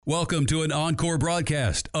Welcome to an encore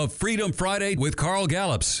broadcast of Freedom Friday with Carl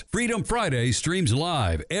Gallups. Freedom Friday streams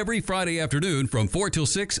live every Friday afternoon from 4 till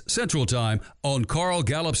 6 Central Time on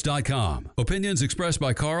carlgallups.com. Opinions expressed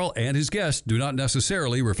by Carl and his guests do not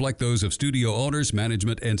necessarily reflect those of studio owners,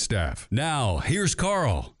 management, and staff. Now, here's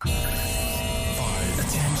Carl. 5,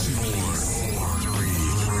 10, 4,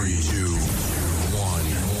 3, 2,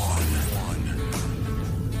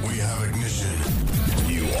 1. We have ignition.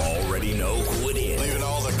 You already know who it is. Leaving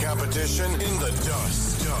all the competition in the dust.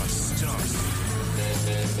 Prepare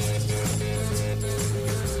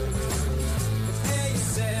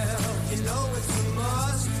yourself, you know it's a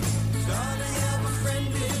must. Gonna have a friend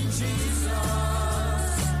in Jesus.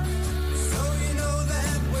 So you know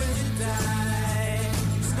that when you die,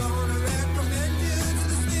 He's gonna recommend you to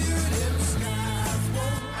the Spirit in the sky.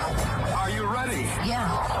 Are you ready?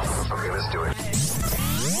 Yeah. Okay, let's do it.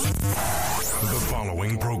 The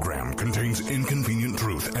following program contains inconvenient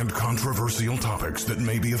truth and controversial topics that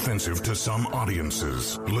may be offensive to some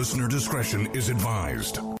audiences. Listener discretion is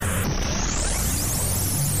advised.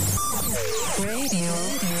 Radio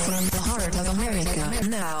from the heart of America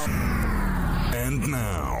now. And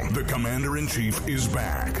now, the Commander-in-Chief is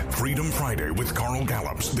back. Freedom Friday with Carl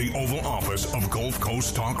Gallups, the Oval Office of Gulf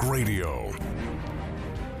Coast Talk Radio.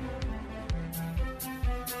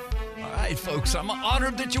 All right, folks, I'm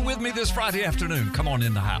honored that you're with me this Friday afternoon. Come on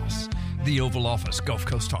in the house. The Oval Office, Gulf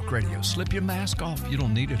Coast Talk Radio. Slip your mask off. You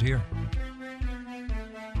don't need it here.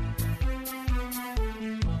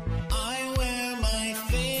 I wear my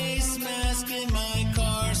face mask in my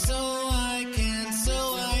car so I can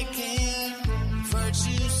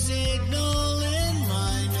virtue signal in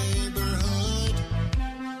my neighborhood.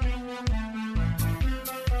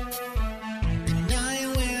 And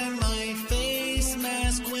I wear my face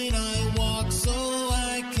mask when I walk so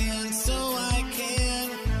I can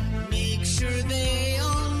make sure they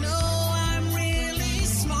all know I'm really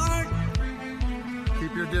smart.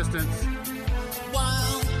 Keep your distance.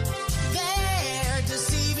 While they're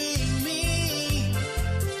deceiving me,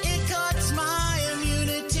 it cuts my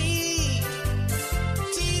immunity.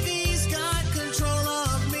 TV's got control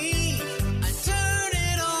of me. I turn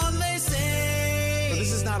it on, they say. But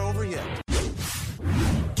this is not over yet.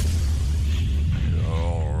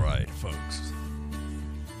 All right, folks.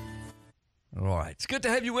 All right. It's good to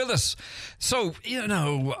have you with us. So,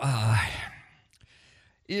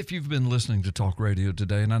 if you've been listening to talk radio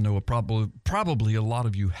today, and I know probably a lot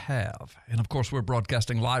of you have, and of course we're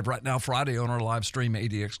broadcasting live right now Friday on our live stream,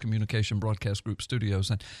 ADX Communication Broadcast Group Studios,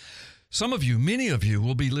 and some of you, many of you,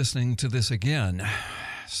 will be listening to this again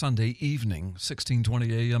Sunday evening,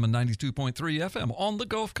 1620 a.m. and 92.3 FM on the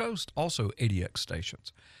Gulf Coast, also ADX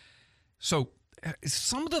stations. So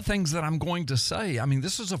some of the things that I'm going to say, I mean,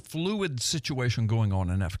 this is a fluid situation going on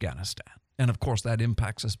in Afghanistan. And, of course, that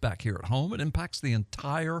impacts us back here at home. It impacts the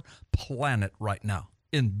entire planet right now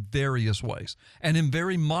in various ways and in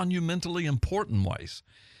very monumentally important ways.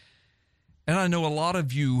 And I know a lot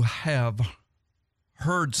of you have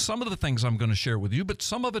heard some of the things I'm going to share with you, but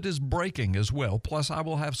some of it is breaking as well. Plus, I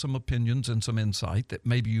will have some opinions and some insight that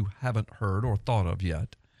maybe you haven't heard or thought of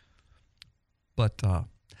yet. But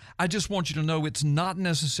I just want you to know it's not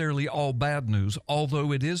necessarily all bad news,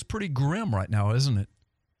 although it is pretty grim right now, isn't it?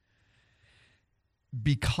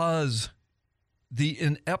 Because the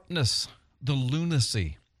ineptness, the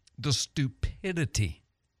lunacy, the stupidity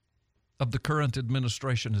of the current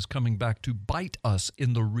administration is coming back to bite us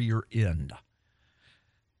in the rear end.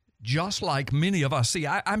 Just like many of us. See,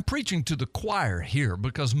 I'm preaching to the choir here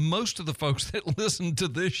because most of the folks that listen to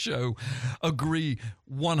this show agree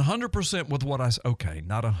 100% with what I say. Okay,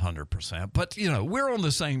 not 100%, but, we're on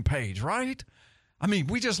the same page, right? I mean,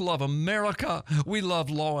 we just love America. We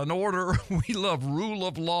love law and order. We love rule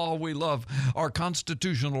of law. We love our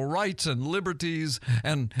constitutional rights and liberties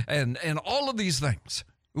and all of these things.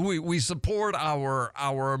 We support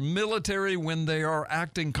our military when they are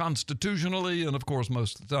acting constitutionally, and of course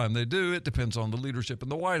most of the time they do. It depends on the leadership in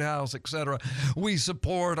the White House, etc. We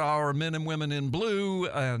support our men and women in blue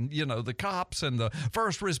and, the cops and the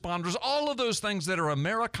first responders, all of those things that are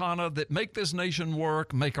Americana that make this nation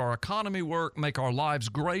work, make our economy work, make our lives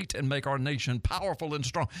great, and make our nation powerful and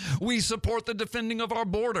strong. We support the defending of our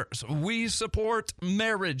borders. We support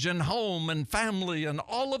marriage and home and family and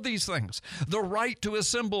all of these things. The right to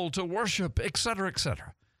assemble, to worship, etc.,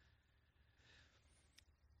 etc.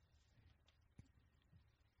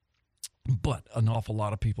 But an awful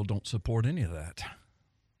lot of people don't support any of that.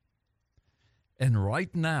 And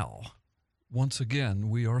right now, once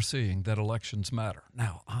again, we are seeing that elections matter.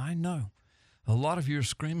 Now, I know A lot of you are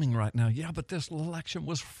screaming right now, yeah, but this election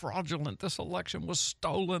was fraudulent. This election was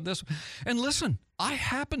stolen. And listen, I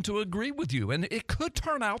happen to agree with you. And it could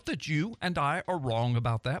turn out that you and I are wrong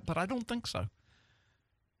about that, but I don't think so.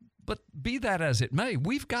 But be that as it may,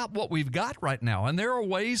 we've got what we've got right now. And there are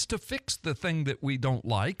ways to fix the thing that we don't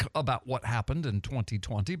like about what happened in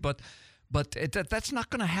 2020. But that's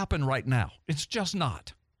not going to happen right now. It's just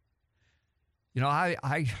not. You know,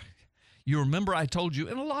 you remember I told you,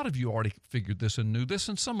 and a lot of you already figured this and knew this,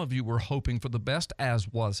 and some of you were hoping for the best, as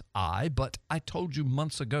was I, but I told you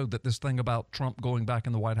months ago that this thing about Trump going back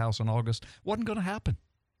in the White House in August wasn't going to happen.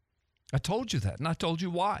 I told you that, and I told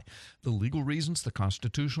you why. The legal reasons, the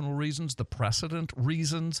constitutional reasons, the precedent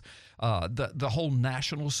reasons, the whole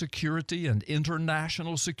national security and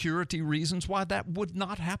international security reasons why that would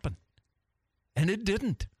not happen. And it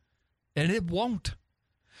didn't, and it won't.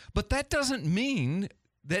 But that doesn't mean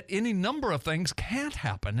that any number of things can't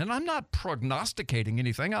happen. And I'm not prognosticating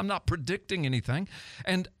anything. I'm not predicting anything.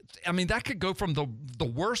 And I mean, that could go from the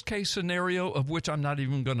worst case scenario, of which I'm not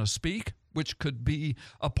even going to speak, which could be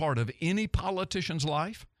a part of any politician's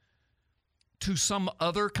life, to some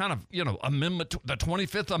other kind of, amendment, the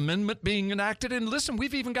 25th Amendment being enacted. And listen,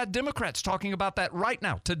 we've even got Democrats talking about that right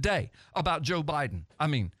now, today, about Joe Biden. I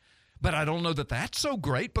mean, but I don't know that that's so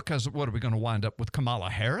great, because what are we going to wind up with,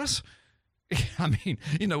 Kamala Harris? I mean,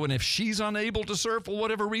 and if she's unable to serve for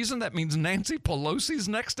whatever reason, that means Nancy Pelosi's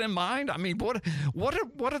next in mind. I mean,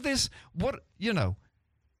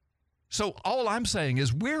 So all I'm saying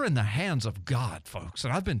is we're in the hands of God, folks.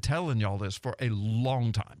 And I've been telling y'all this for a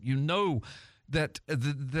long time. You know that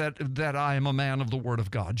I am a man of the Word of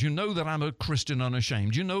God. You know that I'm a Christian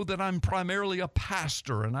unashamed. You know that I'm primarily a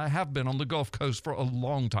pastor, and I have been on the Gulf Coast for a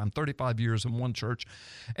long time, 35 years in one church.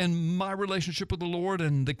 And my relationship with the Lord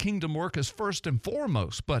and the kingdom work is first and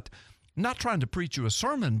foremost, but not trying to preach you a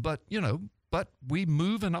sermon, but we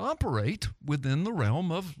move and operate within the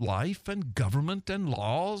realm of life and government and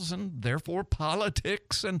laws and therefore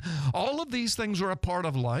politics, and all of these things are a part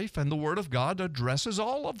of life, and the Word of God addresses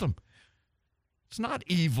all of them. It's not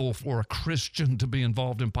evil for a Christian to be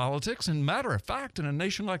involved in politics. And matter of fact, in a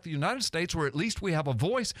nation like the United States, where at least we have a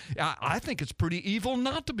voice, I think it's pretty evil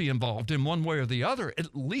not to be involved in one way or the other,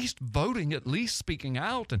 at least voting, at least speaking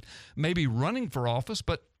out, and maybe running for office.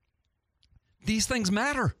 But these things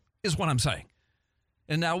matter, is what I'm saying.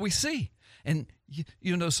 And now we see. And,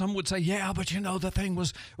 some would say, yeah, but, the thing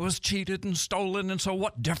was cheated and stolen, and so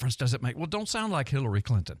what difference does it make? Well, don't sound like Hillary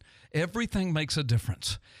Clinton. Everything makes a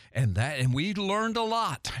difference. And we learned a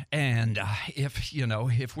lot. And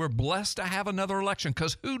if we're blessed to have another election,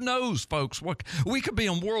 because who knows, folks, we could be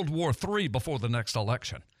in World War III before the next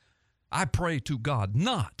election. I pray to God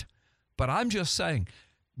not. But I'm just saying,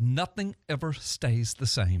 nothing ever stays the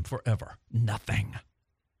same forever. Nothing.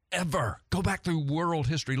 Ever. Go back through world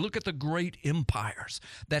history. Look at the great empires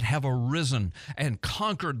that have arisen and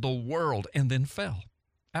conquered the world and then fell.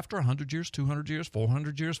 After 100 years, 200 years,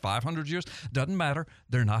 400 years, 500 years, doesn't matter.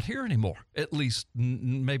 They're not here anymore. At least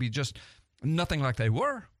maybe just nothing like they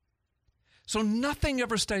were. So nothing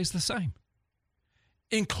ever stays the same,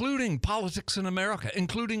 including politics in America,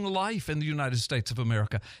 including life in the United States of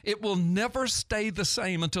America. It will never stay the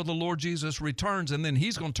same until the Lord Jesus returns, and then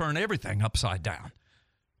he's going to turn everything upside down,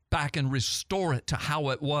 back and restore it to how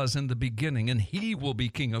it was in the beginning, and he will be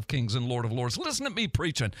King of Kings and Lord of Lords. Listen to me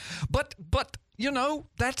preaching. But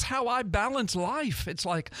that's how I balance life. It's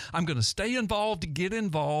like I'm going to stay involved, get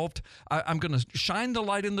involved. I'm going to shine the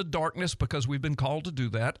light in the darkness because we've been called to do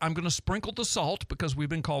that. I'm going to sprinkle the salt because we've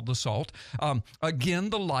been called the salt. Again,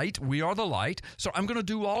 the light. We are the light. So I'm going to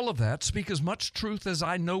do all of that, speak as much truth as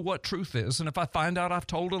I know what truth is. And if I find out I've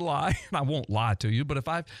told a lie, I won't lie to you, but if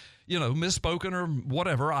I've misspoken or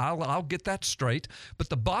whatever, I'll get that straight. But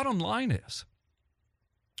the bottom line is,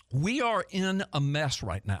 we are in a mess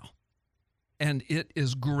right now, and it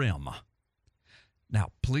is grim.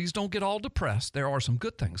 Now, please don't get all depressed. There are some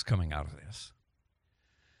good things coming out of this.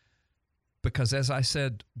 Because as I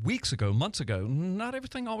said weeks ago, months ago, not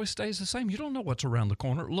everything always stays the same. You don't know what's around the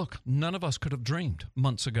corner. Look, none of us could have dreamed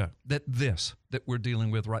months ago that this that we're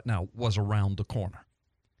dealing with right now was around the corner.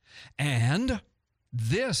 And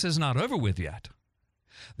this is not over with yet.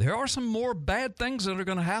 There are some more bad things that are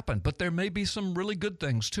going to happen, but there may be some really good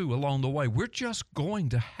things too along the way. We're just going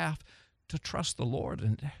to have to trust the Lord,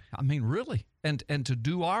 and I mean really, and to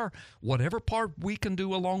do our whatever part we can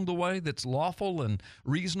do along the way that's lawful and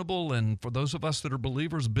reasonable, and for those of us that are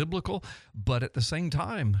believers, biblical. But at the same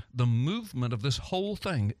time, the movement of this whole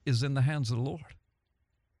thing is in the hands of the Lord.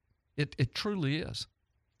 It truly is.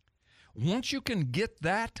 Once you can get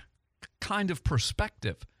that kind of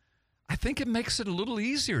perspective, I think it makes it a little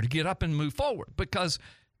easier to get up and move forward because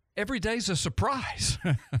every day's a surprise.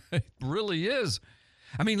 It really is.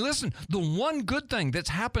 I mean, listen, the one good thing that's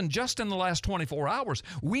happened just in the last 24 hours,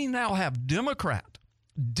 we now have Democrat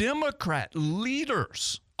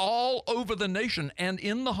leaders all over the nation and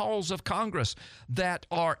in the halls of Congress that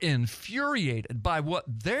are infuriated by what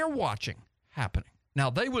they're watching happening. Now,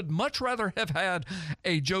 they would much rather have had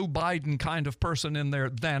a Joe Biden kind of person in there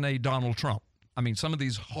than a Donald Trump. I mean, some of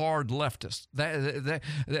these hard leftists,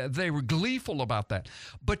 they were gleeful about that.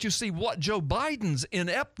 But you see, what Joe Biden's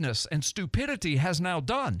ineptness and stupidity has now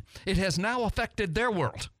done, it has now affected their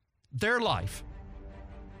world, their life,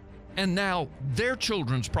 and now their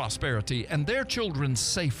children's prosperity and their children's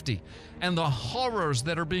safety and the horrors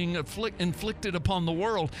that are being inflicted upon the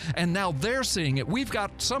world. And now they're seeing it. We've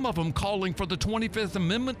got some of them calling for the 25th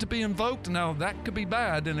Amendment to be invoked. Now, that could be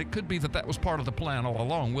bad, and it could be that was part of the plan all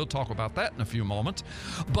along. We'll talk about that in a few moments.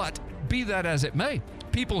 But be that as it may,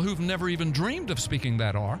 people who've never even dreamed of speaking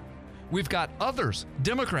that are. We've got others,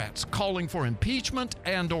 Democrats, calling for impeachment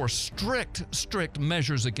and or strict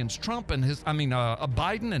measures against Trump and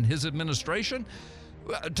Biden and his administration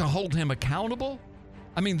to hold him accountable.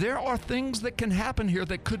 I mean, there are things that can happen here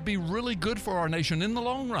that could be really good for our nation in the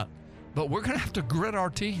long run. But we're going to have to grit our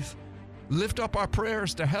teeth, lift up our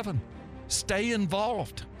prayers to heaven, stay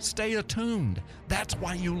involved, stay attuned. That's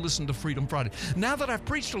why you listen to Freedom Friday. Now that I've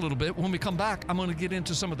preached a little bit, when we come back, I'm going to get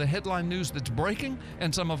into some of the headline news that's breaking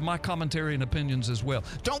and some of my commentary and opinions as well.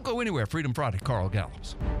 Don't go anywhere. Freedom Friday, Carl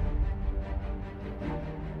Gallups.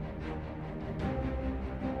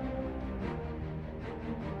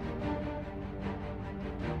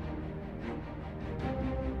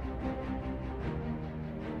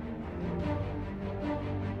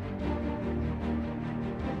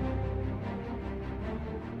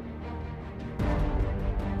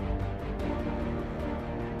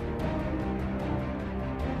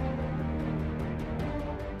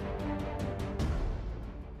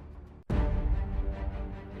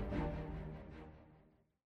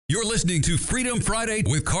 You're listening to Freedom Friday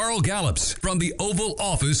with Carl Gallups from the Oval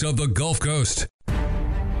Office of the Gulf Coast.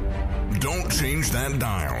 Don't change that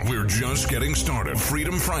dial. We're just getting started.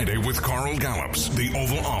 Freedom Friday with Carl Gallups, the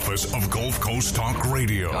Oval Office of Gulf Coast Talk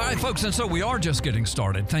Radio. All right, folks, and so we are just getting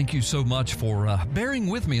started. Thank you so much for bearing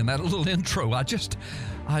with me in that little intro. I just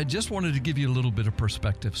wanted to give you a little bit of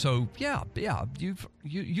perspective. So, yeah,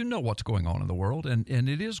 you know what's going on in the world, and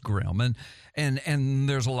it is grim, and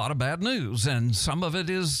there's a lot of bad news, and some of it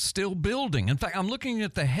is still building. In fact, I'm looking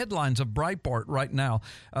at the headlines of Breitbart right now.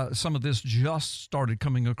 Some of this just started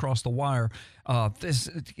coming across the wire. There's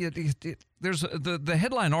the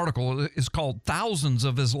headline article is called "Thousands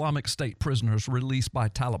of Islamic State Prisoners Released by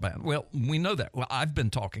Taliban." Well, we know that. Well, I've been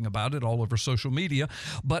talking about it all over social media,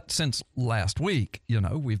 but since last week,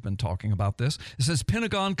 we've been talking about this. It says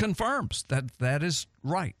Pentagon confirms that is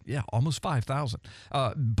right. Yeah, almost 5,000.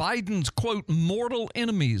 Biden's quote mortal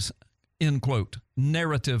enemies end quote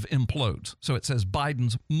narrative implodes. So it says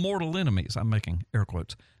Biden's mortal enemies. I'm making air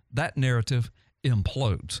quotes. That narrative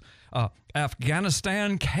implodes.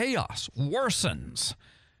 Afghanistan chaos worsens.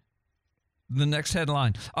 The next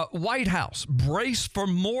headline, White House brace for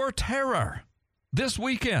more terror this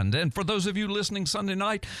weekend. And for those of you listening Sunday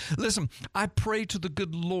night, listen, I pray to the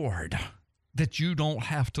good Lord that you don't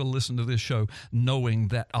have to listen to this show knowing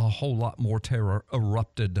that a whole lot more terror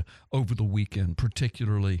erupted over the weekend,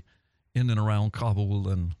 particularly in and around Kabul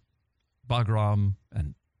and Bagram.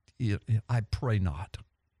 And I pray not.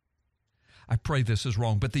 I pray this is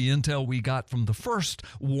wrong, but the intel we got from the first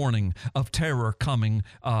warning of terror coming,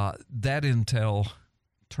 that intel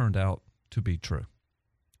turned out to be true.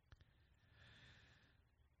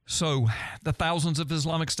 So the thousands of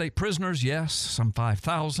Islamic State prisoners, yes, some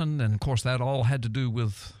 5,000, and of course that all had to do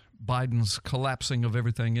with Biden's collapsing of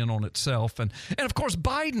everything in on itself, and of course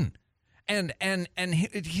Biden and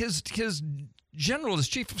his general, his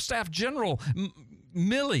chief of staff general,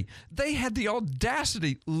 Milley, they had the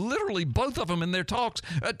audacity, literally both of them in their talks,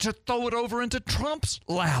 to throw it over into Trump's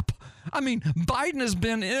lap. I mean, Biden has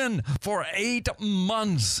been in for 8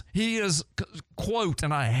 months. He is, quote,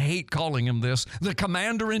 and I hate calling him this, the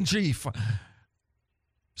commander-in-chief.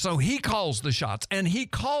 So he calls the shots, and he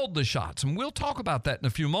called the shots, and we'll talk about that in a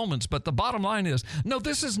few moments, but the bottom line is, no,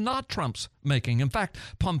 this is not Trump's making. In fact,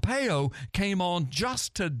 Pompeo came on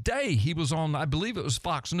just today. He was on, I believe it was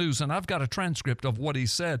Fox News, and I've got a transcript of what he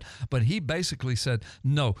said, but he basically said,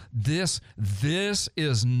 no, this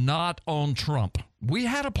is not on Trump. We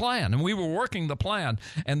had a plan, and we were working the plan,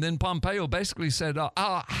 and then Pompeo basically said,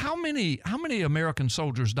 how many American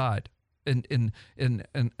soldiers died in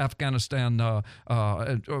Afghanistan,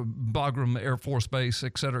 Bagram Air Force Base,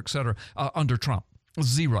 et cetera, under Trump?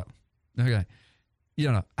 0. Okay.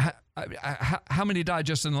 You know, how many died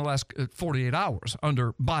just in the last 48 hours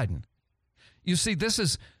under Biden? You see, this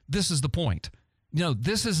is the point. You know,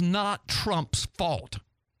 this is not Trump's fault.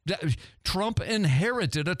 Trump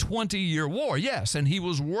inherited a 20-year war, yes, and he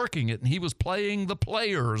was working it, and he was playing the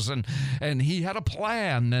players, and he had a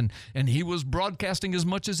plan, and he was broadcasting as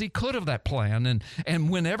much as he could of that plan, and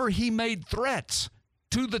whenever he made threats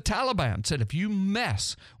to the Taliban, said, if you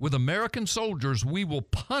mess with American soldiers, we will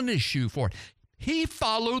punish you for it. He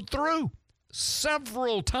followed through.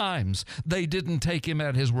 Several times they didn't take him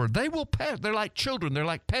at his word. They're like children. They're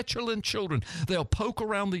like petulant children. They'll poke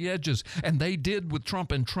around the edges, and they did with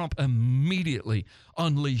Trump, and Trump immediately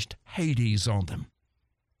unleashed Hades on them.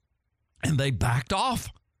 And they backed off.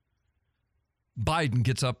 Biden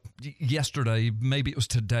gets up yesterday, maybe it was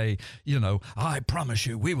today, you know, I promise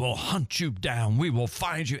you, we will hunt you down. We will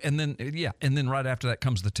find you. And then right after that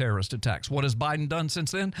comes the terrorist attacks. What has Biden done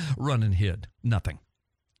since then? Run and hid. Nothing.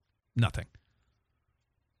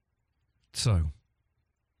 So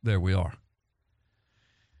there we are.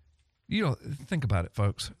 You know, think about it,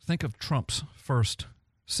 folks. Think of Trump's first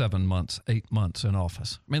 7 months, 8 months in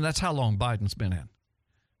office. I mean, that's how long Biden's been in.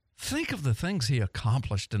 Think of the things he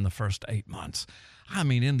accomplished in the first 8 months. I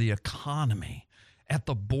mean, in the economy, at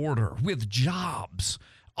the border, with jobs,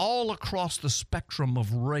 all across the spectrum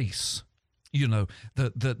of race. You know,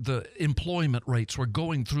 the employment rates were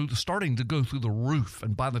starting to go through the roof.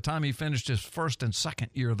 And by the time he finished his first and second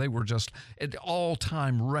year, they were just at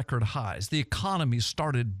all-time record highs. The economy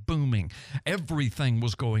started booming. Everything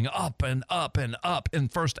was going up and up and up in the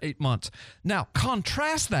first 8 months. Now,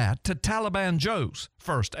 contrast that to Taliban Joe's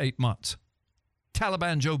first 8 months.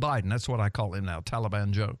 Taliban Joe Biden, that's what I call him now,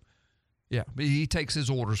 Taliban Joe. Yeah, he takes his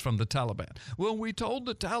orders from the Taliban. Well, we told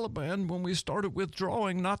the Taliban when we started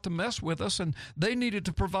withdrawing not to mess with us, and they needed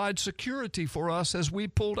to provide security for us as we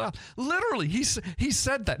pulled out. Literally, he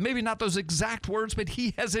said that. Maybe not those exact words, but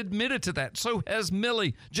he has admitted to that. So has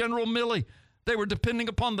Milley, General Milley. They were depending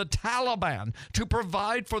upon the Taliban to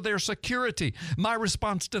provide for their security. My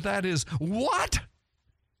response to that is, what?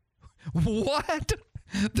 What?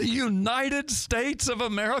 The United States of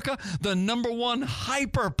America, the number one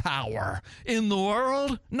hyperpower in the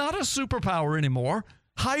world, not a superpower anymore,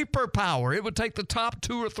 hyperpower. It would take the top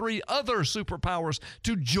 2 or 3 other superpowers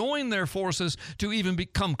to join their forces to even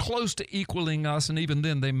become close to equaling us, and even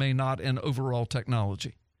then they may not in overall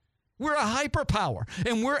technology. We're a hyperpower,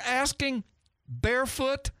 and we're asking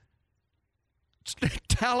barefoot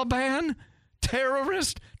Taliban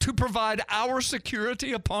terrorists to provide our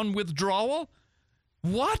security upon withdrawal?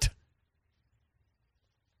 What?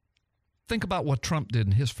 Think about what Trump did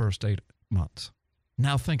in his first 8 months.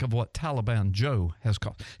 Now think of what Taliban Joe has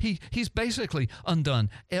caused. He's basically undone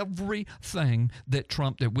everything that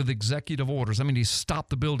Trump did with executive orders. I mean, he stopped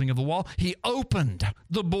the building of the wall. He opened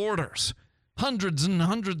the borders. Hundreds and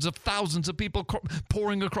hundreds of thousands of people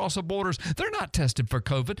pouring across the borders. They're not tested for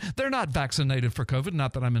COVID. They're not vaccinated for COVID.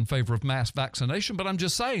 Not that I'm in favor of mass vaccination, but I'm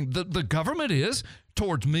just saying the government is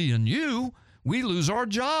towards me and you. We lose our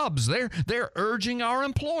jobs. They're urging our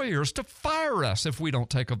employers to fire us if we don't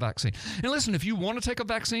take a vaccine. And listen, if you want to take a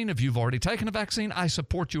vaccine, if you've already taken a vaccine, I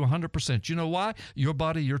support you 100%. You know why? Your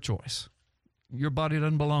body, your choice. Your body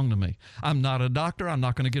doesn't belong to me. I'm not a doctor. I'm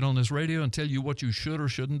not going to get on this radio and tell you what you should or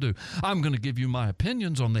shouldn't do. I'm going to give you my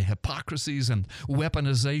opinions on the hypocrisies and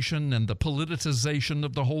weaponization and the politicization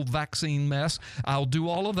of the whole vaccine mess. I'll do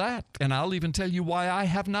all of that, and I'll even tell you why I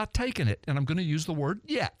have not taken it, and I'm going to use the word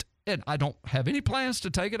yet. And I don't have any plans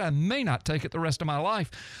to take it. I may not take it the rest of my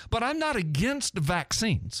life. But I'm not against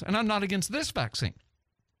vaccines, and I'm not against this vaccine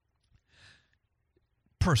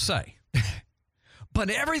per se.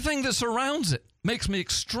 But everything that surrounds it makes me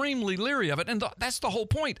extremely leery of it. And that's the whole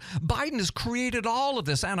point. Biden has created all of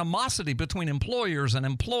this animosity between employers and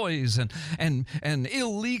employees and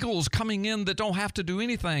illegals coming in that don't have to do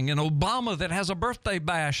anything, and Obama that has a birthday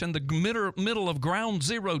bash in the middle of ground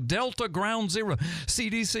zero, Delta ground zero,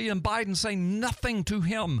 CDC and Biden saying nothing to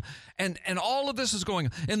him. And all of this is going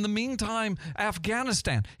on. In the meantime,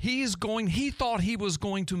 Afghanistan, he thought he was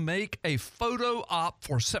going to make a photo op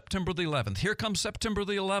for September the 11th. Here comes September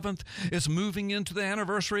the 11th. It's moving into the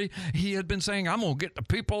anniversary. He had been saying, I'm going to get the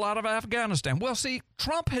people out of Afghanistan. Well, see,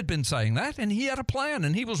 Trump had been saying that, and he had a plan,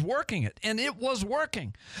 and he was working it, and it was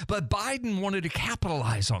working. But Biden wanted to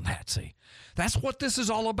capitalize on that, see. That's what this is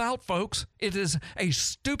all about, folks. It is a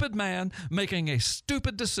stupid man making a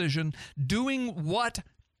stupid decision, doing what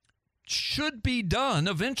should be done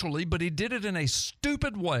eventually, but he did it in a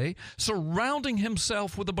stupid way, surrounding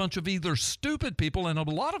himself with a bunch of either stupid people, and a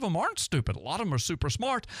lot of them aren't stupid. A lot of them are super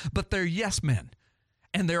smart, but they're yes men.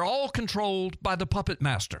 And they're all controlled by the puppet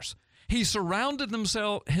masters. He surrounded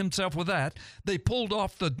himself with that. They pulled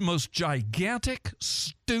off the most gigantic,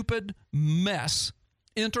 stupid mess,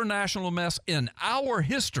 international mess in our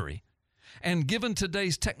history. And given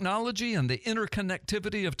today's technology and the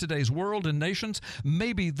interconnectivity of today's world and nations,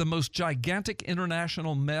 maybe the most gigantic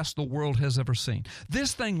international mess the world has ever seen.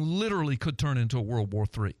 This thing literally could turn into a World War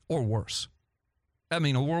III or worse. I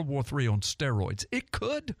mean, a World War III on steroids. It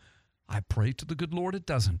could. I pray to the good Lord it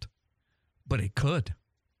doesn't. But it could.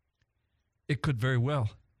 It could very well.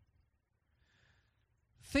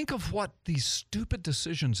 Think of what these stupid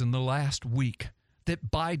decisions in the last week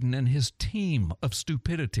that Biden and his team of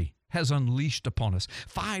stupidity has unleashed upon us.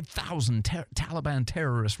 5,000 Taliban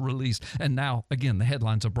terrorists released. And now, again, the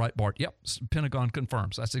headlines of Breitbart. Yep, Pentagon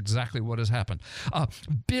confirms. That's exactly what has happened.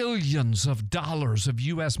 Billions of dollars of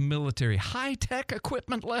U.S. military, high-tech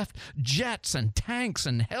equipment left, jets and tanks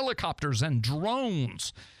and helicopters and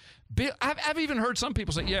drones. I've even heard some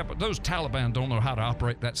people say, yeah, but those Taliban don't know how to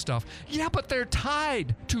operate that stuff. Yeah, but they're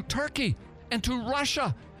tied to Turkey and to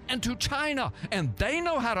Russia and to China, and they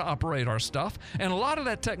know how to operate our stuff, and a lot of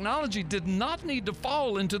that technology did not need to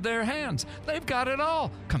fall into their hands. They've got it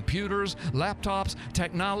all. Computers, laptops,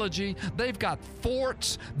 technology. They've got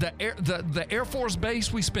forts, the Air Force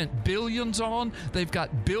Base we spent billions on. They've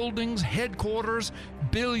got buildings, headquarters,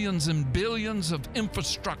 billions and billions of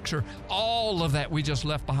infrastructure. All of that we just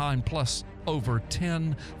left behind, plus over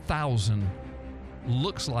 10,000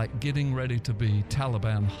 looks like getting ready to be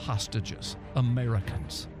Taliban hostages,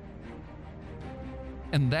 Americans.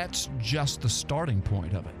 And that's just the starting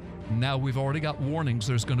point of it. Now we've already got warnings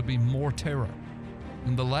there's going to be more terror.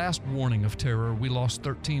 In the last warning of terror, we lost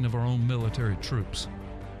 13 of our own military troops.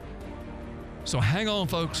 So hang on,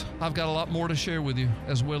 folks. I've got a lot more to share with you,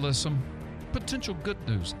 as well as some potential good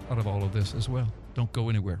news out of all of this as well. Don't go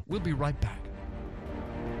anywhere. We'll be right back.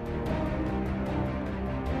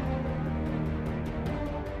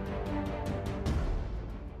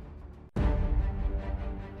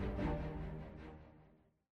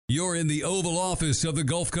 You're in the Oval Office of the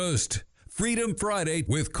Gulf Coast. Freedom Friday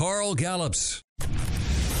with Carl Gallups.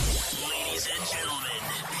 Ladies and gentlemen,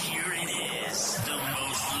 here it is. The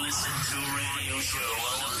most listened to radio show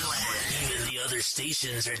on the planet. Even the other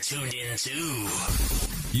stations are tuned in too.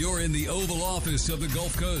 You're in the Oval Office of the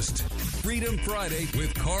Gulf Coast. Freedom Friday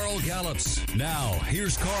with Carl Gallups. Now,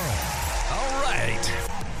 here's Carl. All right.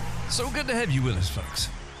 So good to have you with us, folks.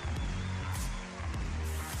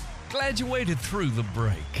 Glad you waited through the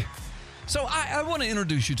break. So I want to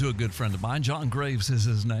introduce you to a good friend of mine. John Graves is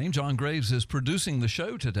his name. John Graves is producing the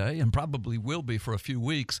show today and probably will be for a few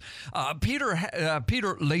weeks.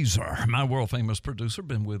 Peter Laser, my world-famous producer,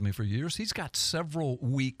 been with me for years. He's got several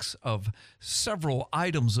weeks of several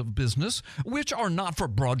items of business, which are not for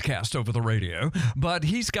broadcast over the radio, but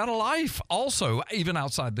he's got a life also, even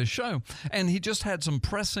outside this show. And he just had some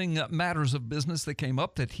pressing matters of business that came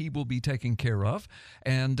up that he will be taking care of.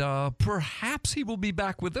 And perhaps he will be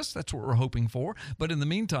back with us. That's what we're hoping for. But in the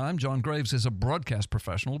meantime, John Graves is a broadcast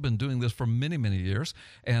professional, been doing this for many, many years.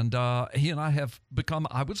 And he and I have become,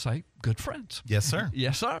 I would say, good friends. Yes, sir.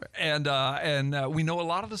 Yes, sir. And we know a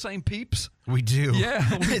lot of the same peeps. We do.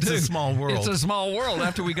 Yeah, we It's do. a small world. It's a small world.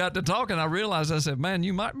 After we got to talking, I realized, I said, man,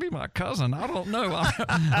 you might be my cousin. I don't know.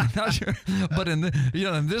 I'm not sure. But in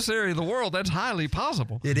this area of the world, that's highly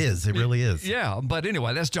possible. It is. It really is. Yeah. But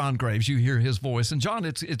anyway, that's John Graves. You hear his voice. And John,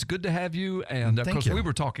 it's good to have you. And of Thank course, you. we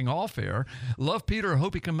were talking off air. Love Peter.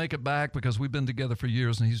 Hope he can make it back because we've been together for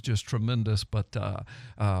years and he's just tremendous. But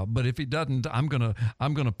if he doesn't, I'm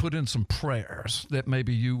gonna put in some prayers that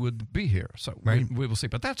maybe you would be here. So Right. we will see.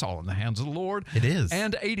 But that's all in the hands of the Lord. It is.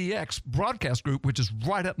 And ADX Broadcast Group, which is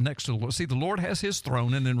right up next to the Lord. See, the Lord has his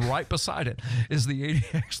throne, and then right beside it is the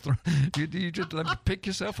ADX throne. You just let me pick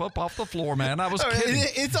yourself up off the floor, man. I was kidding.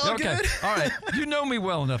 It's all okay. good. All right. You know me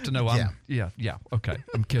well enough to know Yeah. Okay.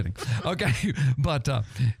 I'm kidding. Okay.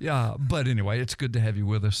 But anyway, it's good to have you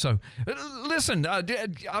with us. So listen, I'll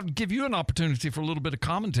give you an opportunity for a little bit of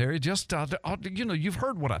commentary. Just, you've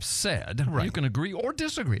heard what I've said. Right. You can agree or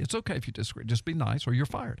disagree. It's okay if you disagree. Just be nice or you're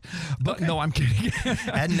fired. But no, I'm kidding.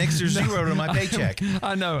 Add an extra zero to my paycheck.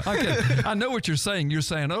 I know. I know what you're saying. You're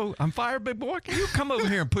saying, oh, I'm fired, big boy. Can you come over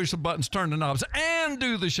here and push the buttons, turn the knobs, and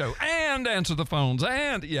do the show, and answer the phones,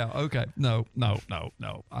 and, yeah, okay. No.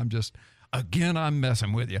 Again, I'm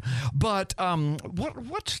messing with you. But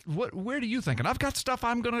where do you think? And I've got stuff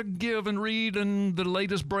I'm going to give and read and the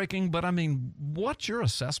latest breaking, but I mean, what's your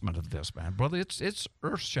assessment of this, man? Brother, it's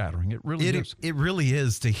earth-shattering. It really is. It really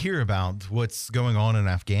is to hear about what's going on in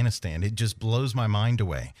Afghanistan. It just blows my mind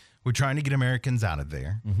away. We're trying to get Americans out of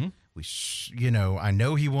there. Mm-hmm. I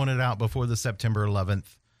know he wanted out before the September 11th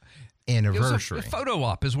anniversary. A photo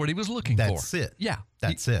op is what he was looking for. That's it. Yeah.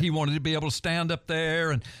 That's it. He wanted to be able to stand up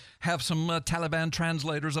there and have some Taliban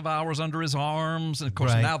translators of ours under his arms. And, of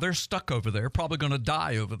course, now they're stuck over there, probably going to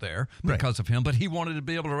die over there because of him. But he wanted to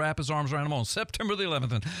be able to wrap his arms around him on September the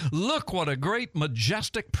 11th. And look what a great,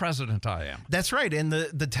 majestic president I am. That's right. And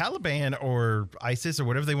the Taliban or ISIS or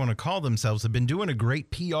whatever they want to call themselves have been doing a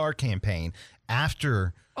great PR campaign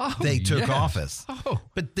after they took office.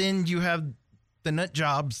 But then you have the nut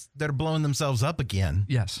jobs that are blowing themselves up again.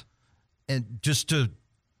 Yes. And just to...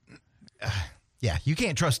 you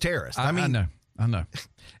can't trust terrorists. I know.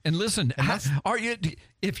 And listen,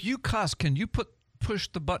 if you cuss, can you push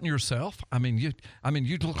the button yourself? I mean,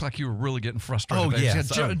 you look like you were really getting frustrated. Oh, yes.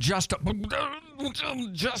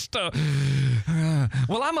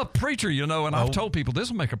 Well, I'm a preacher, and I've told people this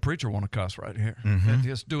will make a preacher want to cuss right here. Mm-hmm.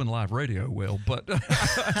 Just doing live radio will, but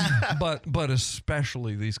but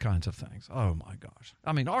especially these kinds of things. Oh my gosh!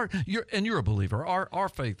 I mean, you're a believer. Our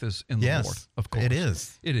faith is in the Lord, of course. It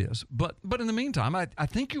is. It is. But in the meantime, I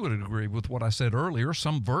think you would agree with what I said earlier,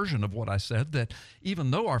 some version of what I said, that even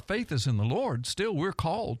though our faith is in the Lord, still we're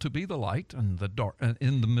called to be the light and the dark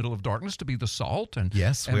in the middle of darkness, to be the salt. And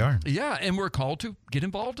yes, we are. Yeah, and we're called to get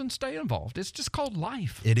involved and stay involved. It's just called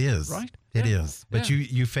life. It is. Right? It is. But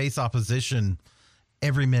you face opposition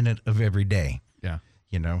every minute of every day. Yeah.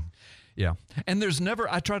 Yeah. And there's never,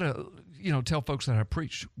 I try to, tell folks that I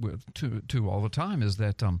preach to all the time, is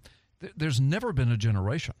that there's never been a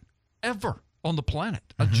generation ever on the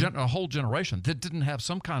planet, a whole generation that didn't have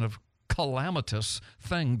some kind of calamitous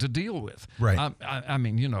thing to deal with. Right. I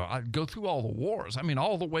mean, I go through all the wars. I mean,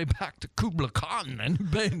 all the way back to Kublai Khan and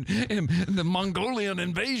the Mongolian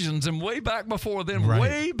invasions, and way back before then.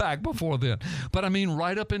 But I mean,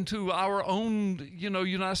 right up into our own,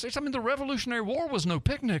 United States. I mean, the Revolutionary War was no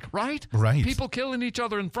picnic, right? Right. People killing each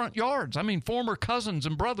other in front yards. I mean, former cousins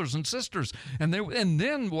and brothers and sisters. And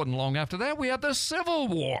then wasn't long after that, we had the Civil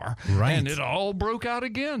War. Right. And it all broke out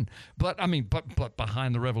again. But I mean, but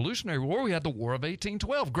behind the Revolutionary War, we had the War of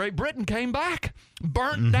 1812. Great Britain came back,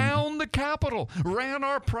 burnt down the Capitol, ran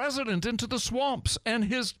our president into the swamps and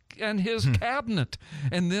his cabinet,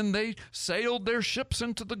 and then they sailed their ships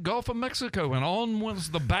into the Gulf of Mexico, and on was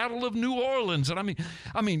the Battle of New Orleans. And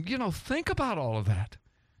I mean, think about all of that.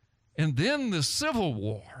 And then the Civil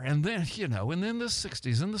War, and then, and then the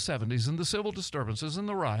 60s and the 70s and the civil disturbances and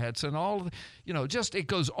the riots and all, just it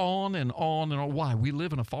goes on and on and on. Why? We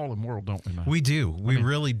live in a fallen world, don't we, man? We do. We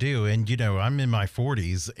really do. And, I'm in my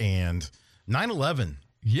 40s, and 9/11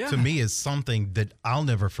 to me is something that I'll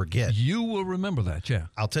never forget. You will remember that, yeah.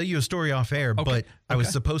 I'll tell you a story off air, but I was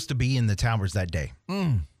supposed to be in the towers that day.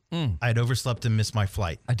 I had overslept and missed my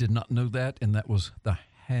flight. I did not know that, and that was the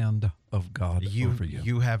hand of God over you.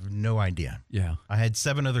 You have no idea. Yeah. I had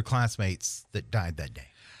 7 other classmates that died that day.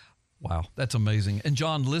 Wow, that's amazing. And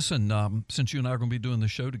John, listen, since you and I are going to be doing the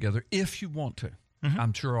show together, if you want to,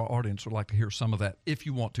 I'm sure our audience would like to hear some of that if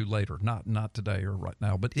you want to later, not today or right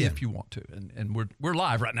now, but if you want to. And we're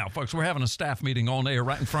live right now, folks. We're having a staff meeting on air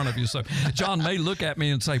right in front of you. So John may look at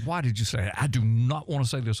me and say, "Why did you say that? I do not want to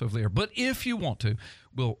say this over there." But if you want to,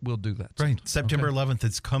 we'll do that. Right. September 11th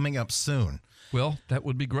is coming up soon. Well, that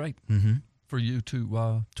would be great for you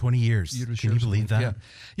to 20 years. Can you believe that?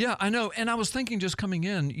 Yeah, I know. And I was thinking, just coming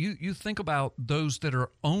in, you think about those that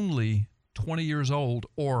are only 20 years old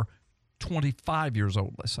or 25 years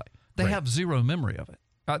old, let's say. They have zero memory of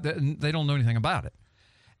it. They don't know anything about it.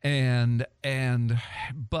 And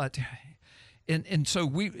so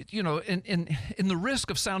we, in the risk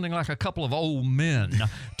of sounding like a couple of old men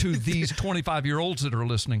to these 25-year-olds that are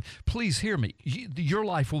listening, please hear me. Your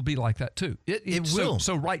life will be like that too. It will.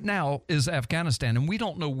 So right now is Afghanistan, and we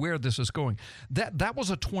don't know where this is going. That was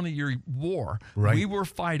a 20-year war. Right. We were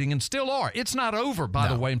fighting and still are. It's not over, by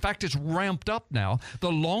the way. In fact, it's ramped up now.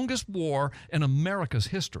 The longest war in America's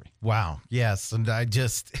history. Wow. Yes. And I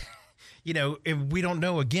just, we don't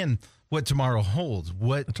know, again, what tomorrow holds,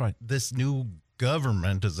 what this new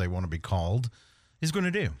government, as they want to be called, is going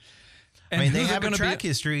to do. And I mean, they have a track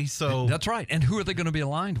history, so... That's right. And who are they going to be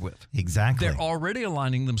aligned with? Exactly. They're already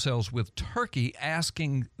aligning themselves with Turkey,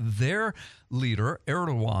 asking their leader,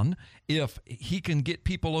 Erdogan, if he can get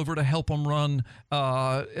people over to help them run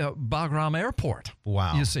Bagram Airport.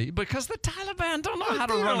 Wow. You see, because the Taliban don't know how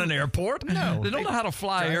to run an airport. No. They don't know how to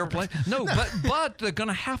fly an airplane. No, but they're going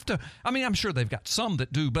to have to. I mean, I'm sure they've got some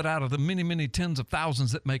that do, but out of the many, many tens of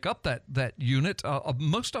thousands that make up that unit,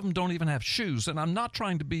 most of them don't even have shoes. And I'm not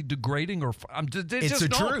trying to be degrading or... It's the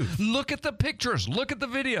truth. Look at the pictures. Look at the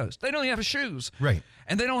videos. They don't even have shoes. Right.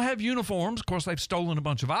 And they don't have uniforms. Of course, they've stolen a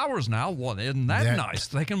bunch of ours now. Well, isn't that nice?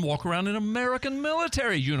 They can walk around in American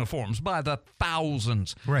military uniforms by the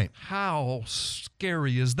thousands. Right. How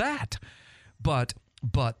scary is that? But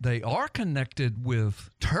they are connected with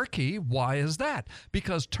Turkey. Why is that?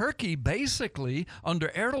 Because Turkey basically, under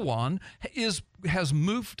Erdogan, has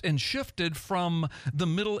moved and shifted from the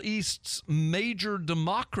Middle East's major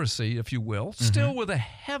democracy, if you will, still with a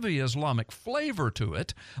heavy Islamic flavor to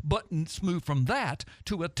it, but it's moved from that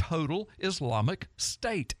to a total Islamic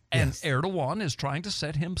state. And Erdogan is trying to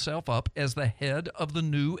set himself up as the head of the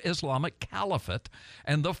new Islamic caliphate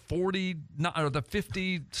and the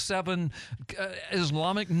 57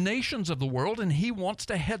 Islamic nations of the world, and he wants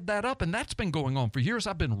to head that up. And that's been going on for years.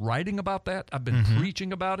 I've been writing about that. I've been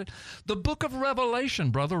preaching about it. The book of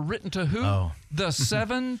Revelation, brother, written to who? Oh. The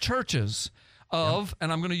 7 churches of,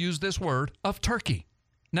 and I'm going to use this word, of Turkey.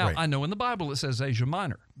 Now, I know in the Bible it says Asia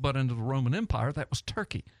Minor, but under the Roman Empire, that was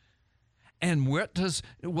Turkey. And what does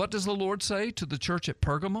the Lord say to the church at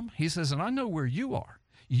Pergamum? He says, and I know where you are.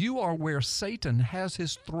 You are where Satan has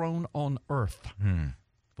his throne on earth.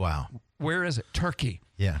 Wow. Where is it? Turkey.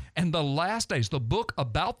 Yeah. And the last days, the book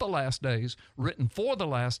about the last days, written for the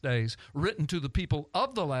last days, written to the people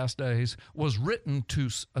of the last days, was written to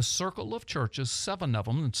a circle of churches, 7 of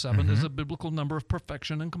them, and 7 is a biblical number of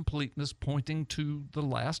perfection and completeness, pointing to the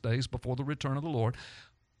last days before the return of the Lord.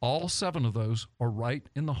 All 7 of those are right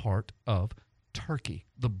in the heart of Turkey.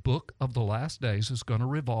 The book of the last days is going to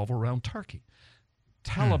revolve around Turkey.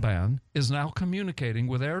 Taliban is now communicating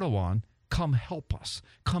with Erdogan, come help us.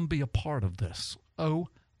 Come be a part of this. Oh,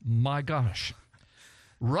 my gosh.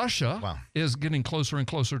 Russia is getting closer and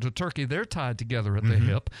closer to Turkey. They're tied together at the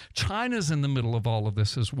hip. China's in the middle of all of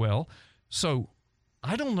this as well. So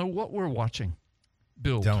I don't know what we're watching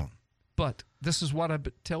build. But this is what I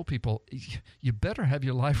tell people. You better have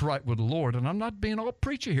your life right with the Lord. And I'm not being all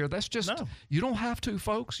preachy here. That's just, you don't have to,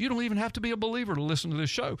 folks. You don't even have to be a believer to listen to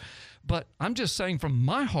this show. But I'm just saying from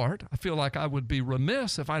my heart, I feel like I would be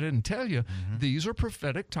remiss if I didn't tell you, these are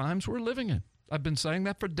prophetic times we're living in. I've been saying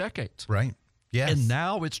that for decades. Right. Yes. And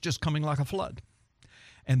now it's just coming like a flood.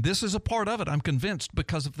 And this is a part of it, I'm convinced,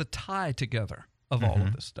 because of the tie together of all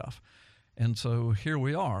of this stuff. And so here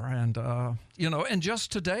we are. And, and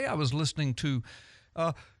just today I was listening to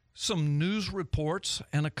some news reports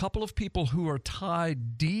and a couple of people who are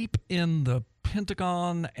tied deep in the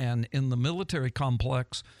Pentagon and in the military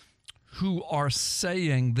complex who are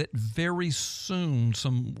saying that very soon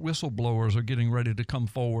some whistleblowers are getting ready to come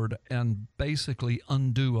forward and basically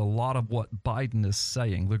undo a lot of what Biden is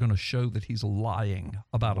saying. They're going to show that he's lying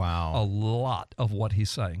about a lot of what he's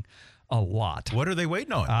saying. A lot. What are they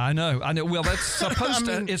waiting on? I know. Well, that's supposed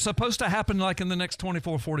it's supposed to happen like in the next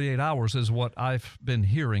 24, 48 hours is what I've been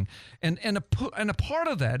hearing. And a part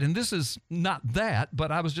of that, and this is not that,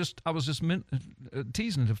 but I was just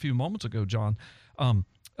teasing it a few moments ago, John.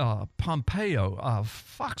 Pompeo,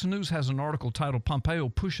 Fox News has an article titled "Pompeo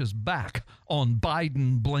Pushes Back on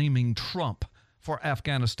Biden Blaming Trump for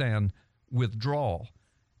Afghanistan Withdrawal."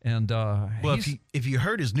 And well, if you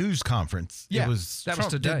heard his news conference, it was that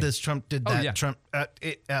Trump was today. did this, Trump did that, Trump.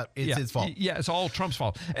 It's his fault. Yeah, it's all Trump's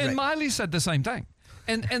fault. And Miley said the same thing.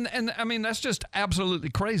 And I mean, that's just absolutely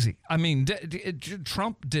crazy. I mean,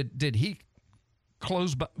 Trump did he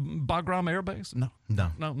close Bagram Air Base? No.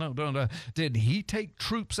 Did he take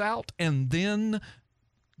troops out and then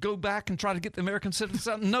go back and try to get the American citizens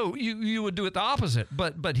out? No, you would do it the opposite.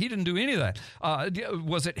 But he didn't do any of that.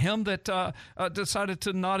 Was it him that decided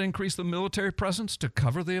to not increase the military presence to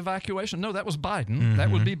cover the evacuation? No, that was Biden.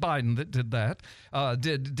 That would be Biden that did that.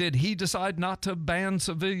 Did he decide not to ban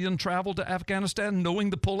civilian travel to Afghanistan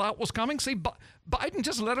knowing the pullout was coming? See, Biden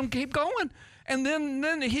just let him keep going. And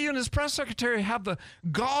then he and his press secretary have the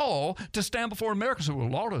gall to stand before America and say, well, a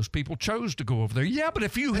lot of those people chose to go over there. Yeah, but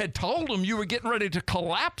if you had told them you were getting ready to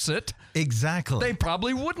collapse it, exactly, they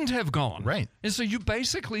probably wouldn't have gone. Right. And so you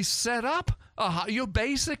basically set up, you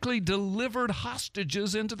basically delivered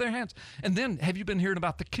hostages into their hands. And then have you been hearing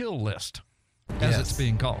about the kill list, as it's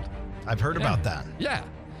being called? I've heard about that. Yeah.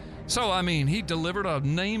 So, I mean, he delivered a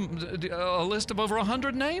list of over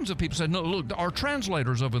 100 names of people. Said, no, look, our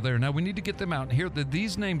translators over there. Now, we need to get them out. And here,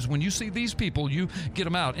 these names, when you see these people, you get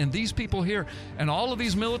them out. And these people here, and all of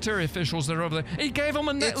these military officials that are over there, he gave them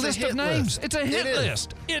a list of names. It's a hit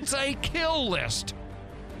list. It's a kill list.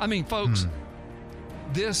 I mean, folks,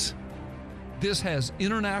 this has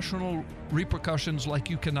international repercussions like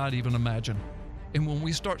you cannot even imagine. And when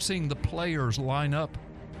we start seeing the players line up,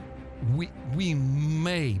 we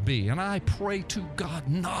may be, and I pray to God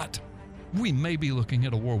not, we may be looking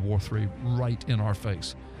at a World War III right in our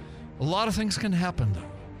face. A lot of things can happen, though.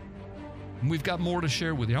 And we've got more to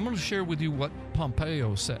share with you. I'm going to share with you what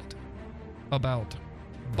Pompeo said about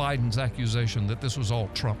Biden's accusation that this was all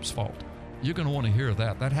Trump's fault. You're going to want to hear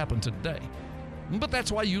that. That happened today. But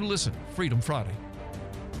that's why you listen. Freedom Friday.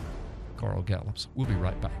 Carl Gallups. We'll be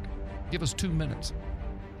right back. Give us 2 minutes.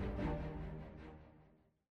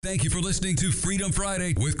 Thank you for listening to Freedom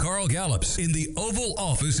Friday with Carl Gallups in the Oval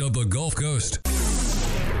Office of the Gulf Coast.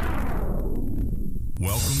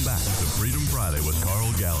 Welcome back to Freedom Friday with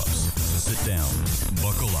Carl Gallups. Sit down,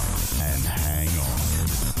 buckle up, and hang on.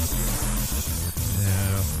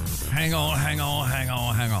 Yeah.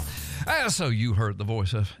 Hang on. So you heard the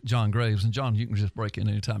voice of John Graves. And John, you can just break in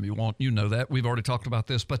anytime you want. You know that. We've already talked about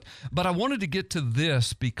this. But I wanted to get to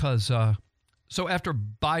this because, so after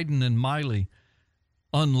Biden and Miley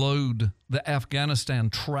unload the Afghanistan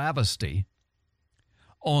travesty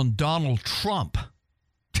on Donald Trump,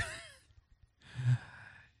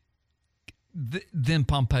 then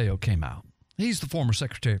Pompeo came out. He's the former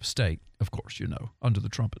Secretary of State, of course, you know, under the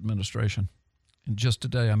Trump administration. And just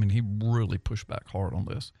today, I mean, he really pushed back hard on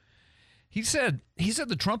this. He said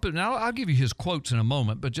the Trump, now I'll give you his quotes in a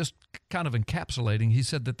moment, but just kind of encapsulating, he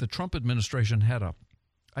said that the Trump administration had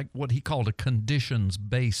what he called a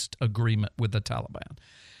conditions-based agreement with the Taliban,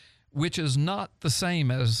 which is not the same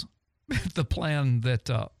as the plan that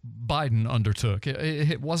Biden undertook.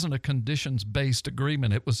 It wasn't a conditions-based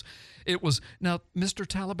agreement. It was, now, Mr.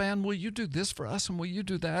 Taliban, will you do this for us and will you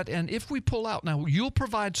do that? And if we pull out, now you'll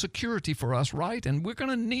provide security for us, right? And we're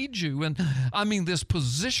going to need you. And I mean, this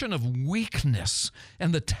position of weakness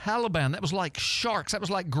and the Taliban, that was like sharks. That was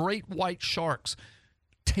like great white sharks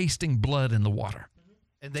tasting blood in the water.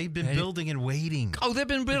 And they've been building and waiting. Oh, they've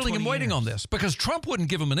been building and waiting on this because Trump wouldn't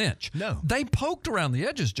give them an inch. No. They poked around the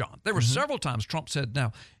edges, John. There were several times Trump said,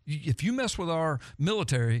 now, if you mess with our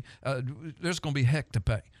military, there's going to be heck to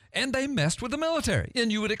pay. And they messed with the military,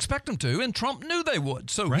 and you would expect them to, and Trump knew they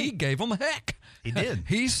would, so he gave them heck. He did.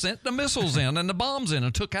 He sent the missiles in and the bombs in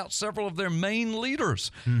and took out several of their main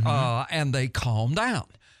leaders, and they calmed down.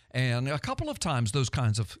 And a couple of times those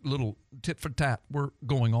kinds of little tit for tat were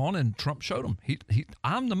going on, and Trump showed them.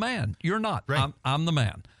 I'm the man. You're not. Right. I'm the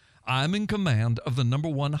man. I'm in command of the number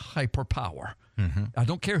one hyperpower. I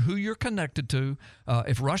don't care who you're connected to.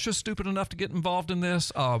 If Russia's stupid enough to get involved in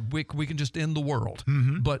this, we can just end the world.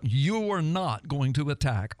 But you are not going to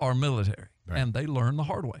attack our military. Right. And they learned the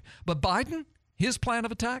hard way. But Biden, his plan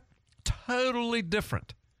of attack, totally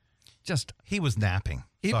different. He was napping.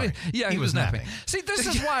 He was napping. See, this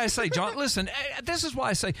is why I say, John, listen, this is why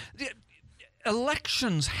I say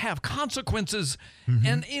elections have consequences.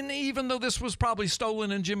 And even though this was probably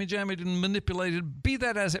stolen and jimmy-jammed and manipulated, be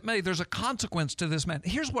that as it may, there's a consequence to this man.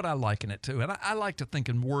 Here's what I liken it to. And I like to think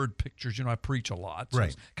in word pictures. You know, I preach a lot. So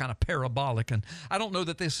it's kind of parabolic. And I don't know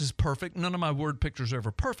that this is perfect. None of my word pictures are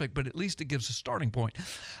ever perfect, but at least it gives a starting point.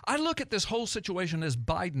 I look at this whole situation as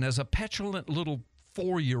Biden as a petulant little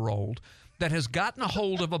 4-year-old that has gotten a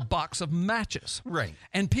hold of a box of matches. Right.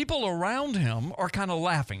 And people around him are kind of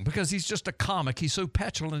laughing because he's just a comic. He's so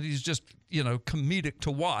petulant. He's just, comedic to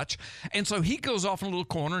watch. And so he goes off in a little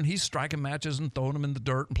corner and he's striking matches and throwing them in the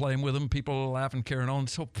dirt and playing with them. People are laughing, carrying on.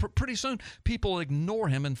 So pretty soon people ignore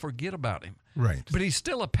him and forget about him. Right. But he's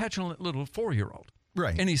still a petulant little 4-year-old.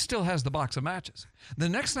 Right. And he still has the box of matches. The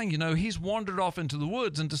next thing you know, he's wandered off into the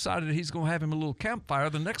woods and decided he's going to have him a little campfire.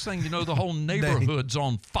 The next thing you know, the whole neighborhood's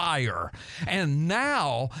on fire. And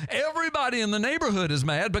now everybody in the neighborhood is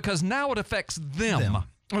mad because now it affects them.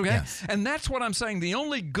 Okay? Yes. And that's what I'm saying. The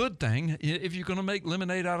only good thing, if you're going to make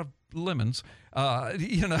lemonade out of lemons,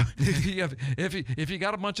 if you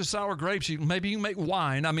got a bunch of sour grapes, maybe you can make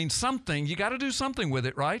wine. I mean, something. You got to do something with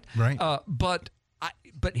it, right? Right. But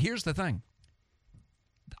here's the thing.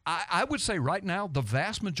 I would say right now, the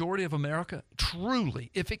vast majority of America, truly,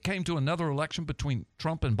 if it came to another election between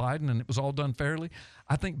Trump and Biden and it was all done fairly,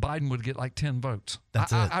 I think Biden would get like 10 votes.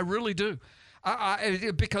 That's it. I really do.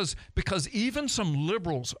 Because even some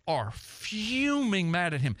liberals are fuming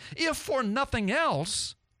mad at him. If for nothing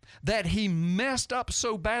else, that he messed up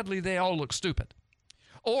so badly they all look stupid.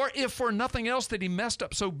 Or if for nothing else that he messed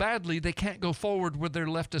up so badly, they can't go forward with their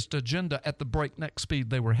leftist agenda at the breakneck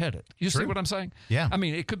speed they were headed. You see what I'm saying? Yeah. I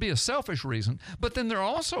mean, it could be a selfish reason, but then there are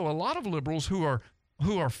also a lot of liberals who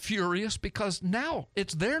are furious because now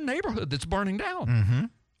it's their neighborhood that's burning down. Mm-hmm.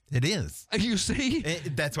 It is. You see?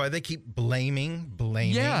 That's why they keep blaming.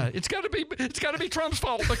 Yeah, it's got to be Trump's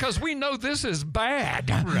fault because we know this is bad.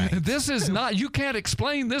 Right. This is not. You can't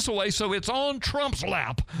explain this away, so it's on Trump's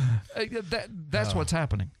lap. That's what's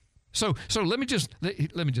happening. So let me just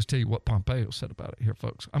tell you what Pompeo said about it here,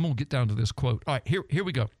 folks. I'm going to get down to this quote. All right, here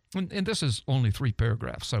we go. And this is only 3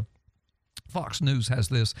 paragraphs. So Fox News has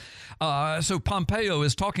this. So Pompeo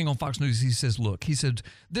is talking on Fox News. He says, look,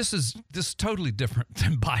 this is totally different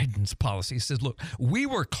than Biden's policy. He says, look, we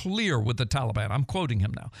were clear with the Taliban. I'm quoting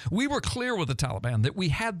him now. We were clear with the Taliban that we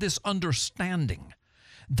had this understanding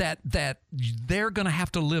that they're going to have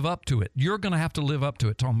to live up to it. You're going to have to live up to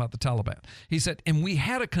it, talking about the Taliban. He said, and we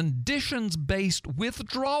had a conditions-based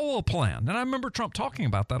withdrawal plan. And I remember Trump talking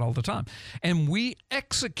about that all the time. And we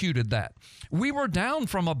executed that. We were down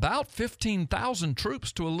from about 15,000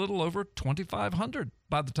 troops to a little over 2,500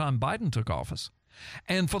 by the time Biden took office.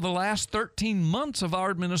 And for the last 13 months of our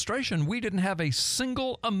administration, we didn't have a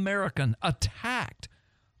single American attacked,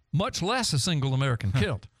 much less a single American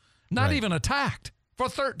killed. Not even attacked. For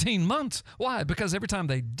 13 months. Why? Because every time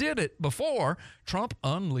they did it before, Trump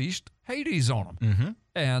unleashed Hades on them. Mm-hmm.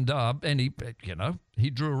 And he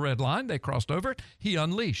drew a red line. They crossed over it. He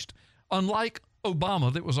unleashed. Unlike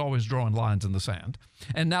Obama, that was always drawing lines in the sand.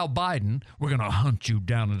 And now Biden, we're going to hunt you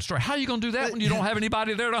down and destroy. How are you going to do that when you don't have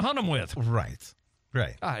anybody there to hunt them with? Right.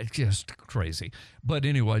 It's just crazy. But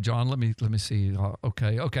anyway, John, let me see.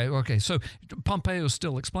 Okay. So Pompeo's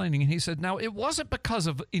still explaining, and he said, now, it wasn't because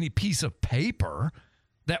of any piece of paper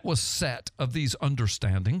that was set of these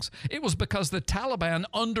understandings. It was because the Taliban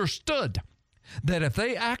understood that if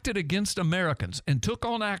they acted against Americans and took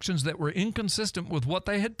on actions that were inconsistent with what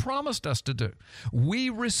they had promised us to do,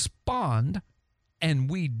 we respond,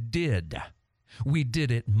 and we did. We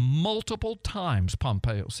did it multiple times,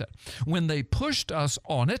 Pompeo said. When they pushed us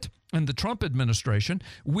on it in the Trump administration,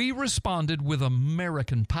 we responded with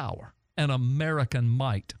American power and American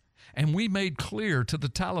might. And we made clear to the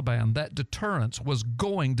Taliban that deterrence was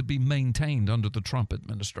going to be maintained under the Trump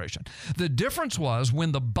administration. The difference was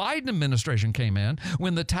when the Biden administration came in,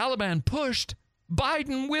 when the Taliban pushed,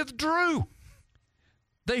 Biden withdrew.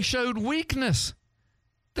 They showed weakness.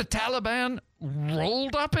 The Taliban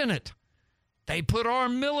rolled up in it. They put our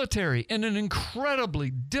military in an incredibly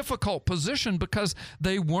difficult position because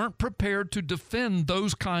they weren't prepared to defend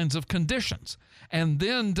those kinds of conditions and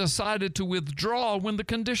then decided to withdraw when the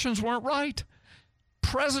conditions weren't right.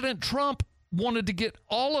 President Trump wanted to get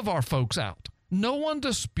all of our folks out. No one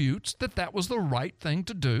disputes that that was the right thing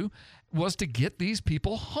to do, was to get these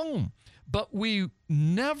people home. But we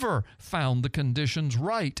never found the conditions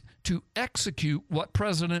right to execute what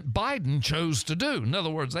President Biden chose to do. In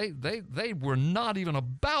other words, they were not even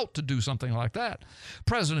about to do something like that.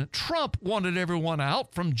 President Trump wanted everyone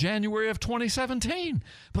out from January of 2017,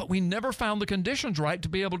 but we never found the conditions right to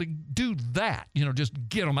be able to do that, just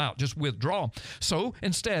get them out, just withdraw. So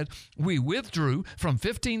instead, we withdrew from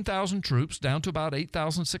 15,000 troops down to about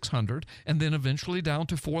 8,600, and then eventually down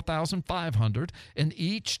to 4,500, and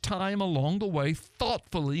each time along the way,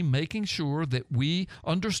 thoughtfully making sure that we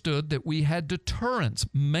understood that we had deterrence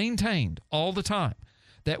maintained all the time,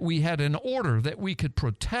 that we had an order that we could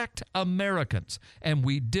protect Americans, and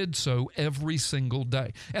we did so every single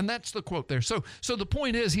day. And that's the quote there. So the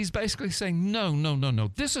point is, he's basically saying, no,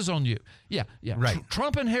 this is on you. Yeah. Right.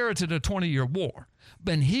 Trump inherited a 20-year war,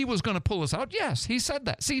 and he was going to pull us out. Yes, he said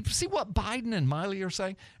that. See what Biden and Miley are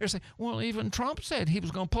saying? They're saying, well, even Trump said he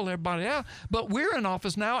was going to pull everybody out, but we're in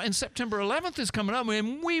office now, and September 11th is coming up,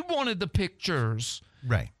 and we wanted the pictures.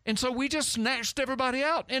 Right. And so we just snatched everybody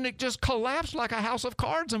out, and it just collapsed like a house of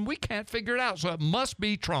cards, and we can't figure it out. So it must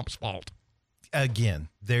be Trump's fault. Again,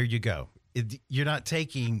 there you go. You're not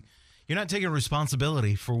taking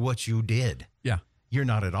responsibility for what you did. Yeah. You're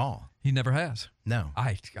not at all. He never has. No.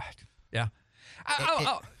 Yeah. Go ahead.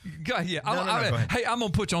 Go ahead. Hey, I'm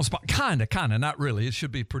going to put you on the spot. Kind of, not really. It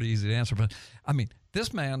should be pretty easy to answer. But, I mean,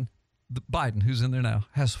 this man, Biden, who's in there now,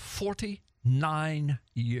 has 49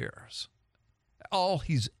 years. all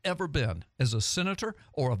he's ever been as a senator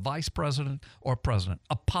or a vice president or president,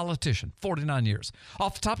 a politician, 49 years.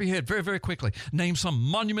 Off the top of your head, very, very quickly, name some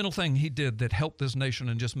monumental thing he did that helped this nation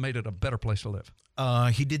and just made it a better place to live.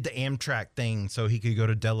 He did the Amtrak thing so he could go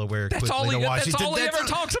to Delaware quickly to Washington. That's all he ever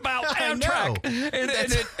talks about, Amtrak.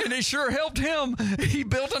 And it sure helped him. He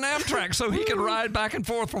built an Amtrak so he could ride back and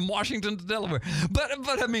forth from Washington to Delaware.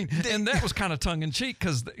 But I mean, and that was kind of tongue-in-cheek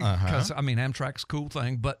because, I mean, Amtrak's a cool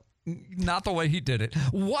thing, but not the way he did it.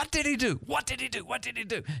 What did he do?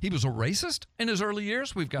 He was a racist in his early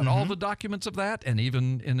years. We've got all the documents of that, and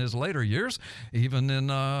even in his later years, even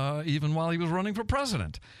while he was running for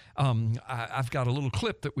president. I've got a little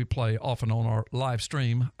clip that we play often on our live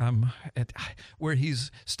stream where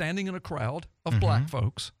he's standing in a crowd of black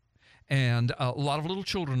folks and a lot of little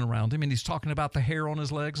children around him, and he's talking about the hair on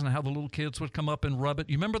his legs and how the little kids would come up and rub it.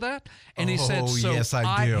 You remember that? And he said, yes,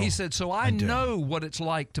 I do. He said, so I know what it's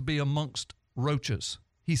like to be amongst roaches.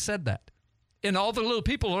 He said that. And all the little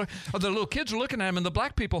the little kids are looking at him, and the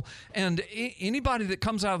black people, and anybody that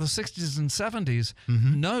comes out of the 60s and 70s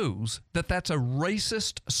knows that that's a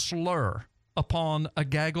racist slur upon a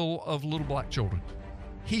gaggle of little black children.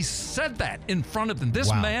 He said that in front of them.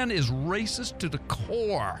 This man is racist to the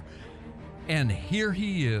core. And here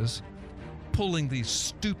he is pulling these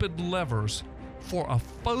stupid levers for a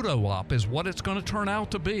photo op is what it's going to turn out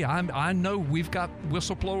to be. I know we've got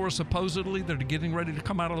whistleblowers supposedly that are getting ready to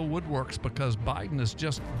come out of the woodworks because Biden is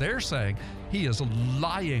they're saying he is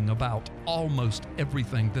lying about almost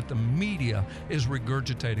everything that the media is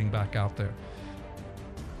regurgitating back out there.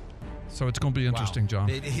 So it's going to be interesting, John.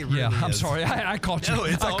 It really I'm is. sorry. I caught you. No,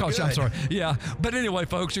 it's all good. I'm sorry. Yeah. But anyway,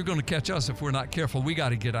 folks, you're going to catch us if we're not careful. We got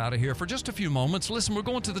to get out of here for just a few moments. Listen, we're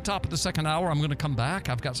going to the top of the second hour. I'm going to come back.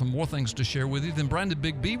 I've got some more things to share with you. Then Brandon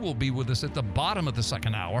Big B will be with us at the bottom of the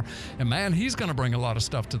second hour. And, man, he's going to bring a lot of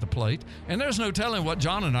stuff to the plate. And there's no telling what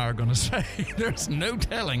John and I are going to say. There's no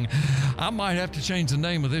telling. I might have to change the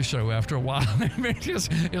name of this show after a while. I mean,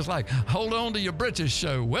 it's like, hold on to your britches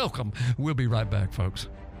show. Welcome. We'll be right back, folks.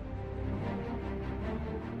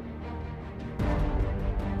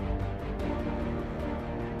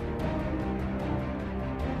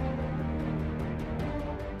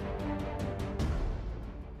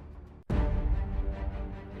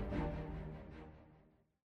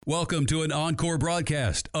 Welcome to an encore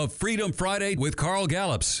broadcast of Freedom Friday with Carl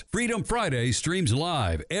Gallups. Freedom Friday streams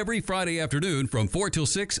live every Friday afternoon from 4 till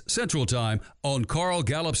 6 Central Time on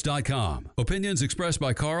carlgallups.com. Opinions expressed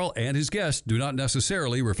by Carl and his guests do not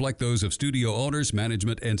necessarily reflect those of studio owners,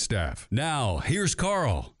 management, and staff. Now, here's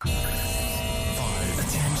Carl. 5, 4,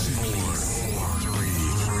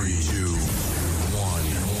 3, 2,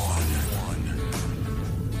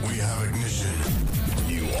 1. We have ignition.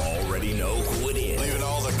 You already know who it is. Leaving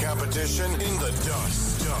all the competition in the dust.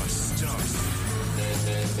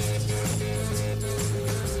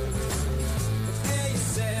 Prepare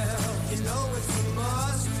yourself, you know it's a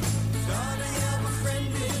must. Gonna have a friend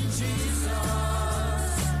in Jesus.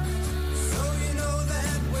 So you know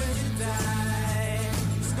that when you die,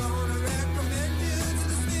 he's gonna recommend you to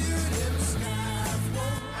the spirit in the sky.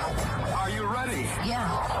 Are you ready?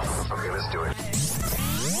 Yeah. Okay, let's do it.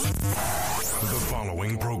 The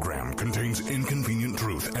following program contains inconvenient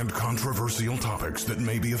truth and controversial topics that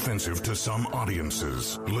may be offensive to some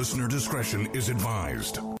audiences. Listener discretion is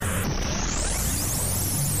advised.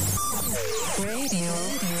 Radio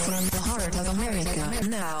from the heart of America.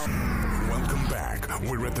 Now. Welcome back.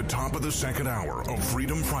 We're at the top of the second hour of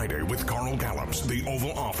Freedom Friday with Carl Gallups, the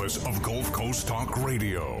Oval Office of Gulf Coast Talk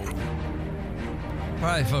Radio. All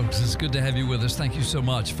right, folks, it's good to have you with us. Thank you so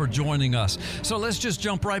much for joining us. So let's just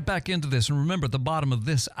jump right back into this. And remember, at the bottom of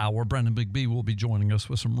this hour, Brandon Big B will be joining us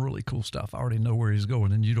with some really cool stuff. I already know where he's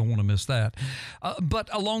going, and you don't want to miss that. But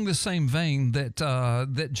along the same vein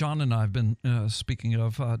that John and I have been speaking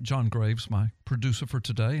of, John Graves, my producer for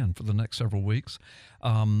today and for the next several weeks.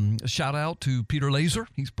 Shout out to Peter Laser.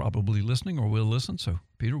 He's probably listening or will listen. So,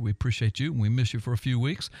 Peter, we appreciate you, and we miss you for a few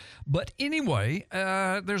weeks. But anyway,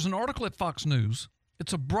 there's an article at Fox News.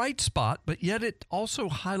 It's a bright spot, but yet it also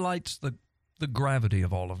highlights the gravity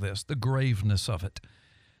of all of this, the graveness of it.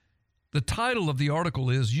 The title of the article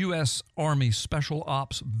is U.S. Army Special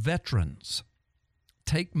Ops Veterans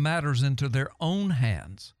Take Matters into Their Own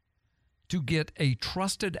Hands to Get a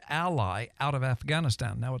Trusted Ally Out of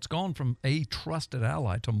Afghanistan. Now, it's gone from a trusted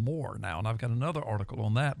ally to more now, and I've got another article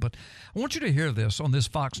on that. But I want you to hear this on this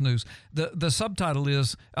Fox News. The subtitle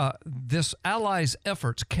is, This Ally's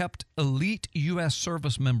Efforts Kept Elite U.S.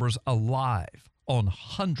 Service Members Alive on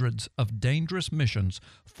hundreds of dangerous missions,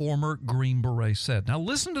 former Green Beret said. Now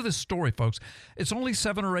listen to this story, folks. It's only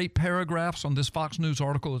 7 or 8 paragraphs on this Fox News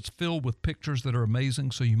article. It's filled with pictures that are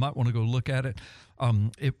amazing, so you might want to go look at it.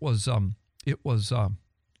 It was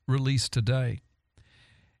released today.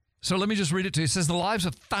 So let me just read it to you. It says the lives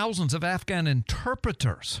of thousands of Afghan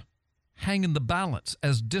interpreters hang in the balance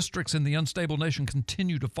as districts in the unstable nation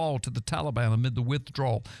continue to fall to the Taliban amid the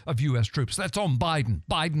withdrawal of U.S. troops. That's on Biden.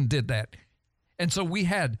 Biden did that. And so we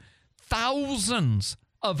had thousands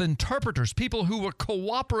of interpreters, people who were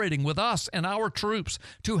cooperating with us and our troops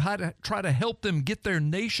to try to help them get their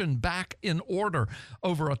nation back in order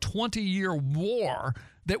over a 20-year war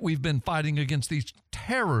that we've been fighting against these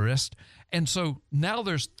terrorists. And so now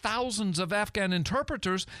there's thousands of Afghan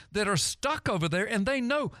interpreters that are stuck over there, and they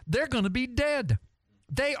know they're going to be dead.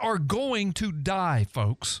 They are going to die,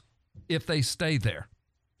 folks, if they stay there,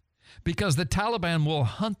 because the Taliban will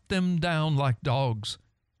hunt them down like dogs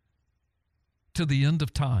to the end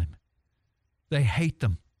of time. They hate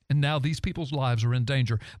them, and now these people's lives are in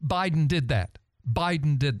danger. Biden did that.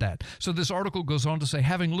 Biden did that. So this article goes on to say,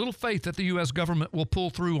 having little faith that the U.S. government will pull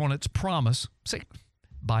through on its promise. See,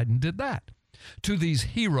 Biden did that. To these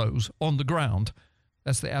heroes on the ground,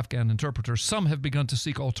 that's the Afghan interpreters, some have begun to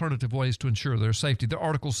seek alternative ways to ensure their safety. The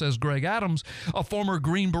article says Greg Adams, a former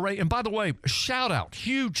Green Beret, and by the way,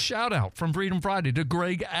 huge shout out from Freedom Friday to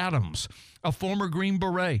Greg Adams, a former Green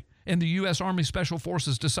Beret in the U.S. Army Special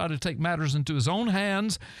Forces, decided to take matters into his own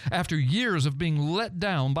hands after years of being let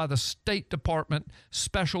down by the State Department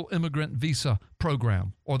Special Immigrant Visa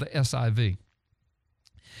Program, or the SIV.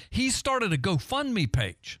 He started a GoFundMe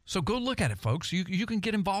page. So go look at it, folks. You can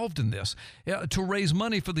get involved in this to raise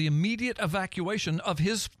money for the immediate evacuation of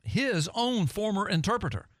his own former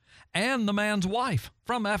interpreter and the man's wife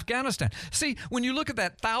from Afghanistan. See, when you look at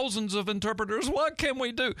that, thousands of interpreters, what can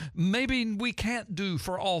we do? Maybe we can't do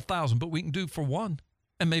for all 1,000, but we can do for one,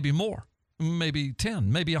 and maybe more, maybe 10,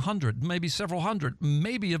 maybe 100, maybe several hundred,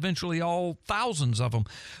 maybe eventually all thousands of them.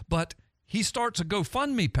 But he starts a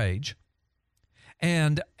GoFundMe page,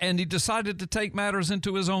 and he decided to take matters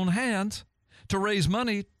into his own hands to raise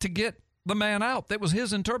money to get the man out that was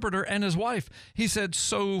his interpreter and his wife. He said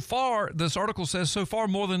so far, this article says, so far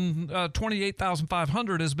more than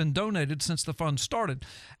 $28,500 has been donated since the fund started.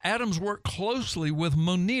 Adams worked closely with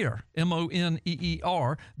Moneer,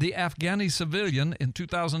 M-O-N-E-E-R, the Afghani civilian in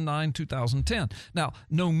 2009-2010. Now,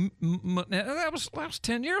 that was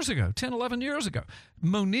 10 years ago, 10, 11 years ago.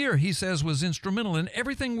 Moneer, he says, was instrumental in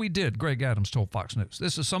everything we did, Greg Adams told Fox News.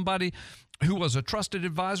 This is somebody who was a trusted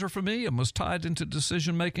advisor for me and was tied into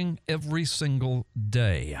decision-making every single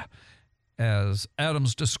day. As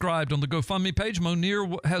Adams described on the GoFundMe page,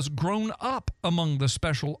 Moneer has grown up among the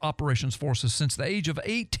Special Operations Forces since the age of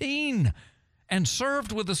 18 and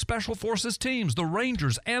served with the Special Forces teams, the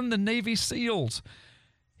Rangers, and the Navy SEALs.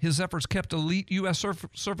 His efforts kept elite U.S.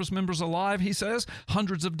 service members alive, he says.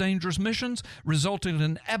 Hundreds of dangerous missions resulted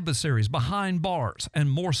in adversaries behind bars and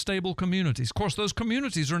more stable communities. Of course, those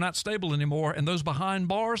communities are not stable anymore, and those behind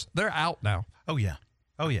bars, they're out now. Oh, yeah.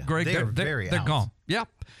 Oh, yeah. Greg, they're out. Gone. Yep.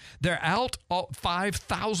 They're out.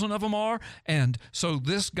 5,000 of them are. And so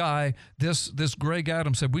this guy, this Greg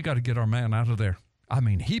Adams said, we got to get our man out of there. I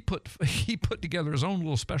mean, he put together his own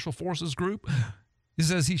little special forces group. He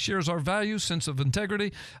says he shares our values, sense of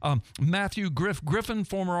integrity. Matthew Griffin,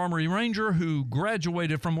 former Army Ranger who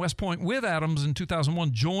graduated from West Point with Adams in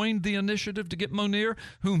 2001, joined the initiative to get Moneer,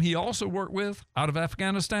 whom he also worked with out of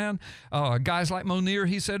Afghanistan. Guys like Moneer,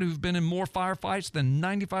 he said, who've been in more firefights than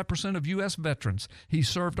 95% of U.S. veterans. He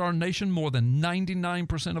served our nation more than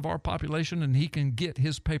 99% of our population, and he can get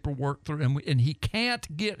his paperwork through. And he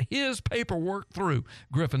can't get his paperwork through,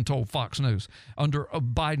 Griffin told Fox News, under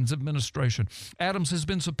Biden's administration. Adams has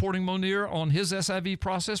been supporting Moneer on his SIV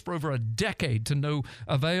process for over a decade to no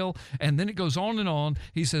avail. And then it goes on and on.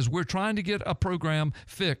 He says, we're trying to get a program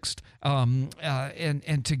fixed and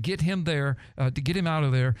to get him there, to get him out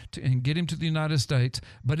of there and get him to the United States.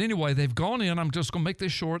 But anyway, they've gone in. I'm just going to make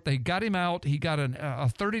this short. They got him out. He got a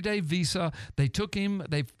 30-day visa. They took him.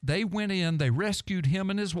 They went in. They rescued him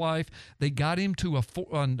and his wife. They got him to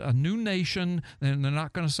a new nation, and they're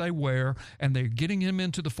not going to say where. And they're getting him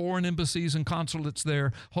into the foreign embassies and consulates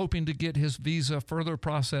there, hoping to get his visa further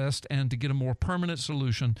processed and to get a more permanent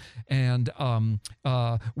solution. And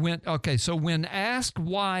so when asked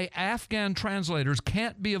why Afghan translators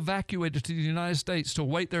can't be evacuated to the United States to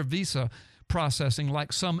await their visa processing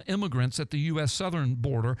like some immigrants at the U.S. southern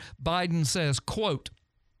border, Biden says, quote,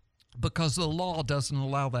 because the law doesn't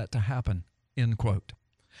allow that to happen, end quote.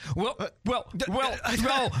 Well,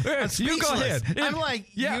 you go ahead. I'm like,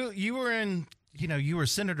 you were in you were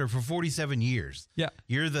senator for 47 years. Yeah.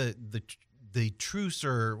 You're the truce,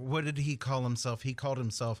 or what did he call himself? He called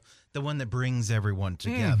himself the one that brings everyone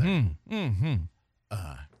together.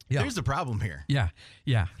 There's the problem here. Yeah.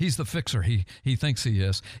 He's the fixer. He thinks he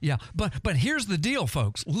is. Yeah. But here's the deal,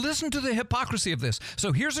 folks. Listen to the hypocrisy of this.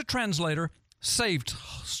 So here's a translator saved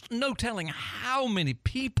no telling how many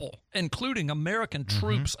people, including American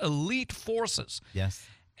troops, elite forces. Yes.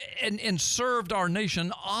 And served our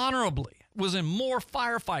nation honorably, was in more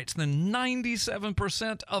firefights than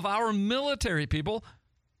 97% of our military people.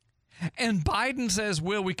 And Biden says,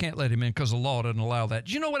 well, we can't let him in because the law doesn't allow that.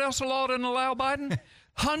 Do you know what else the law doesn't allow, Biden?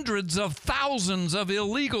 Hundreds of thousands of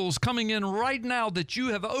illegals coming in right now that you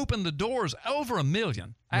have opened the doors, over 1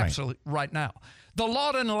 million, absolutely, right now. The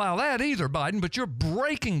law doesn't allow that either, Biden, but you're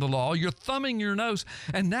breaking the law. You're thumbing your nose,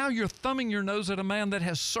 and now you're thumbing your nose at a man that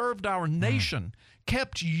has served our nation,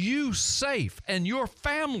 kept you safe and your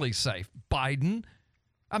family safe, Biden.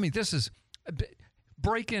 I mean, this is...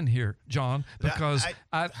 Break in here, John, because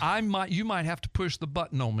you might have to push the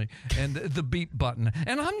button on me, and the beat button.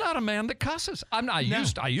 And I'm not a man that cusses. I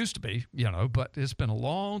used to be, but it's been a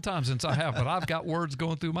long time since I have. But I've got words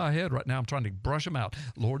going through my head right now. I'm trying to brush them out.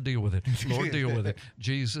 Lord, deal with it. Lord, deal with it.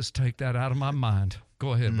 Jesus, take that out of my mind.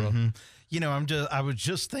 Go ahead, brother. I was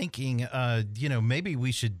just thinking, maybe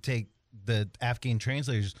we should take the Afghan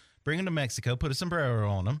translators, bring them to Mexico, put a sombrero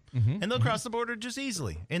on them, and they'll cross the border just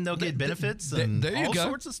easily. And they'll get benefits and all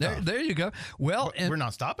sorts of stuff. There you go. Well, we're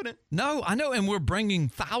not stopping it. No, I know. And we're bringing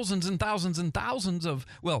thousands and thousands and thousands of,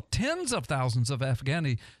 tens of thousands of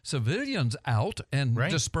Afghani civilians out and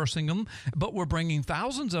dispersing them. But we're bringing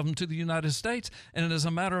thousands of them to the United States. And as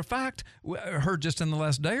a matter of fact, I heard just in the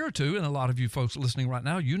last day or two, and a lot of you folks listening right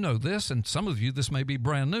now, you know this, and some of you, this may be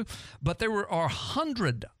brand new, but there are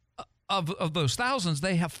 100 of those thousands.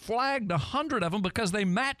 They have flagged 100 of them because they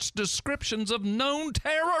matched descriptions of known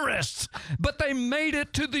terrorists. But they made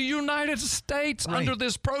it to the United States under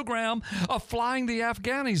this program of flying the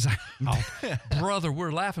Afghanis out. Brother,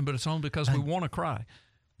 we're laughing, but it's only because we want to cry.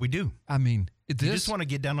 We do. I mean, you just want to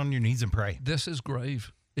get down on your knees and pray. This is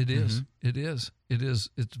grave. It is. It is. It is.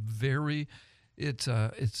 It's very, it's,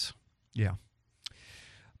 yeah.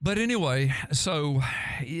 But anyway, so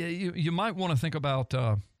you might want to think about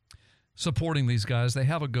supporting these guys. They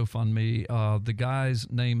have a GoFundMe. The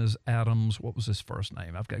guy's name is Adams. What was his first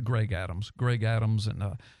name? I've got Greg Adams. Greg Adams, and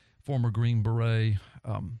former Green Beret.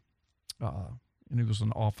 And he was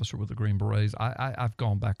an officer with the Green Berets. I've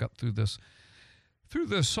gone back up through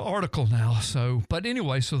this article now. So, but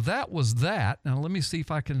anyway, so that was that. Now let me see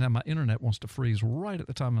if I can. Now my internet wants to freeze right at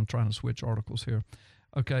the time I'm trying to switch articles here.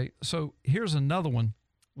 Okay, so here's another one.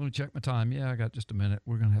 Let me check my time. Yeah, I got just a minute.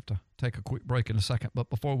 We're going to have to take a quick break in a second. But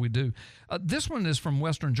before we do, this one is from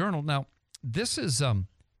Western Journal. Now, this is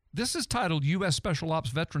titled U.S. Special Ops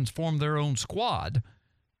Veterans Form Their Own Squad,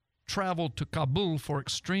 Traveled to Kabul for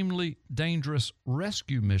Extremely Dangerous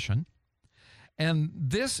Rescue Mission. And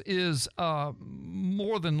this is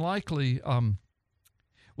more than likely,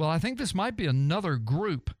 I think this might be another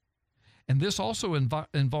group. And this also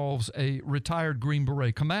involves a retired Green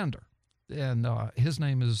Beret commander. And his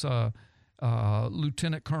name is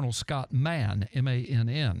Lieutenant Colonel Scott Mann,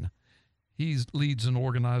 M-A-N-N. He leads an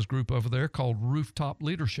organized group over there called Rooftop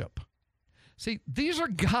Leadership. See, these are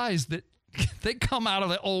guys that they come out of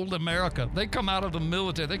the old America. They come out of the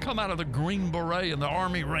military. They come out of the Green Beret and the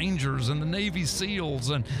Army Rangers and the Navy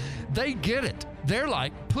SEALs, and they get it. They're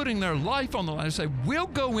like putting their life on the line. They say, we'll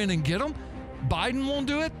go in and get them. Biden won't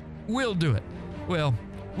do it. We'll do it. Well,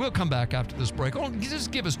 we'll come back after this break.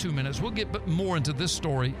 Just give us 2 minutes. We'll get more into this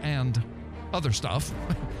story and other stuff.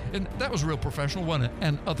 And that was real professional, wasn't it?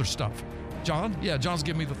 And other stuff. John? Yeah, John's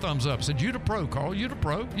giving me the thumbs up. Said, you the pro, Carl. You the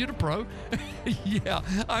pro. You the pro. Yeah,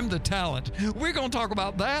 I'm the talent. We're going to talk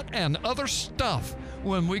about that and other stuff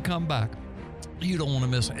when we come back. You don't want to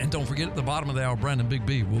miss it. And don't forget, at the bottom of the hour, Brandon Big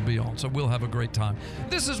B will be on. So we'll have a great time.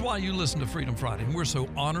 This is why you listen to Freedom Friday. And we're so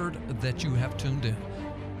honored that you have tuned in.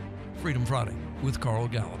 Freedom Friday with Carl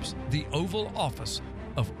Gallups, the Oval Office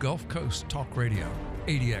of Gulf Coast Talk Radio,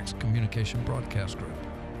 ADX Communication Broadcast Group.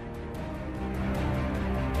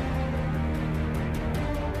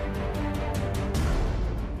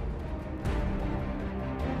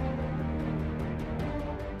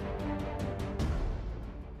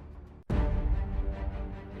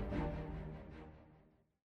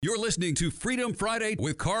 You're listening to Freedom Friday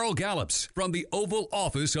with Carl Gallups from the Oval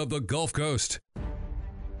Office of the Gulf Coast.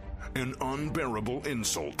 An unbearable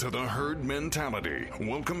insult to the herd mentality.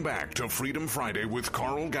 Welcome back to Freedom Friday with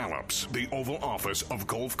Carl Gallups, the Oval Office of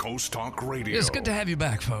Gulf Coast Talk Radio. It's good to have you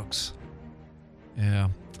back, folks. Yeah.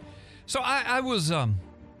 So I was,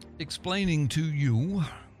 explaining to you,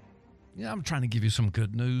 I'm trying to give you some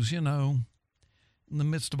good news, in the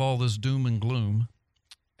midst of all this doom and gloom.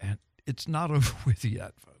 And it's not over with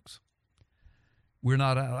yet, folks. We're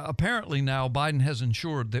not out. Apparently now Biden has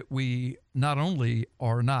ensured that we not only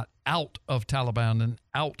are not out of Taliban and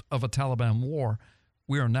out of a Taliban war,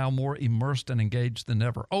 we are now more immersed and engaged than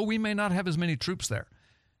ever. Oh, we may not have as many troops there.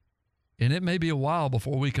 And it may be a while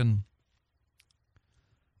before we can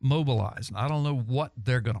mobilize. And I don't know what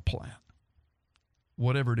they're going to plan.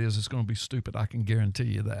 Whatever it is, it's going to be stupid. I can guarantee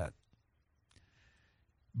you that.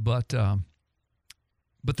 But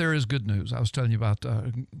there is good news. I was telling you about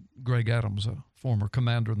Greg Adams, a former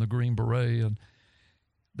commander in the Green Beret, and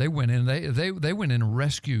they went in. They went in and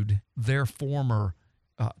rescued their former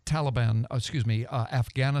Afghanistan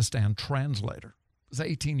translator. He was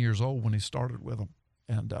 18 years old when he started with them,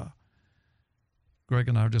 and Greg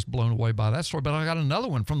and I are just blown away by that story. But I got another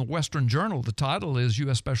one from the Western Journal. The title is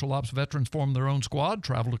U.S. Special Ops Veterans Form Their Own Squad,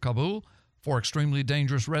 Travel to Kabul for Extremely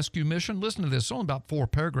Dangerous Rescue Mission. Listen to this. It's only about 4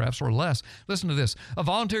 paragraphs or less. Listen to this. A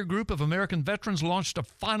volunteer group of American veterans launched a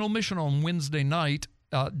final mission on Wednesday night,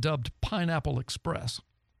 dubbed Pineapple Express,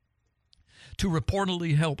 to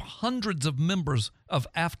reportedly help hundreds of members of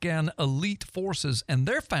Afghan elite forces and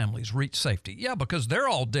their families reach safety. Yeah, because they're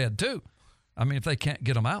all dead too. I mean, if they can't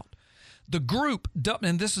get them out. The group,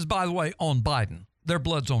 and this is, by the way, on Biden. Their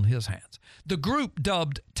blood's on his hands. The group,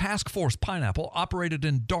 dubbed Task Force Pineapple, operated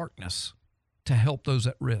in darkness to help those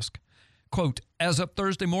at risk. Quote, as of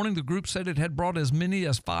Thursday morning, the group said it had brought as many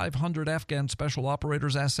as 500 Afghan special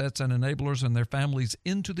operators, assets, and enablers and their families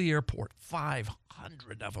into the airport.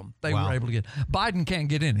 500 of them they were able to get. Biden can't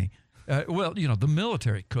get any. The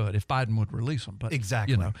military could if Biden would release them. But,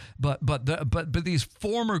 exactly. But these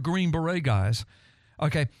former Green Beret guys,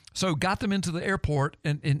 okay, so got them into the airport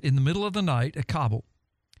in the middle of the night at Kabul,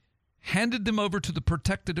 handed them over to the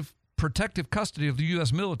protective custody of the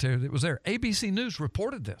U.S. military that was there. ABC News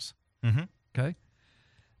reported this. Mm-hmm. Okay.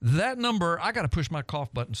 That number, I got to push my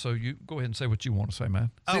cough button, so you go ahead and say what you want to say, man.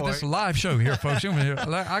 See, this is a live show here, folks.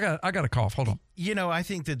 I got a cough. Hold on. I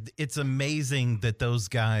think that it's amazing that those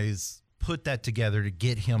guys put that together to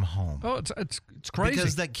get him home. Oh, it's crazy.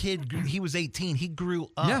 Because that kid, he was 18. He grew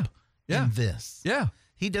up in this. Yeah.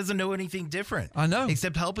 He doesn't know anything different. I know.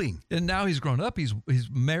 Except helping. And now he's grown up. He's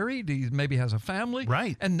married. He maybe has a family.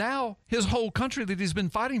 Right. And now his whole country that he's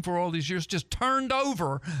been fighting for all these years just turned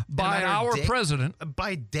over by our president.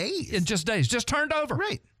 By days. In just days. Just turned over.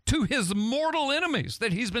 Right. To his mortal enemies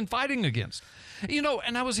that he's been fighting against.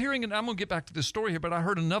 And I was hearing, and I'm going to get back to this story here, but I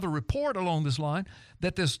heard another report along this line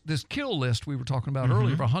that this kill list we were talking about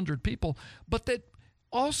earlier of 100 people, but that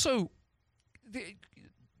also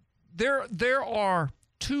there are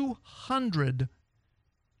 200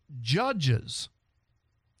 judges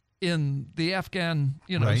in the Afghan,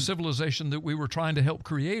 civilization that we were trying to help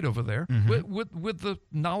create over there with the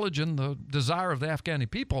knowledge and the desire of the Afghani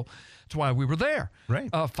people. That's why we were there,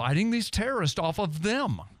 right? Fighting these terrorists off of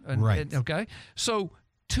them. Right. Okay. So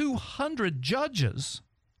 200 judges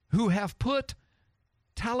who have put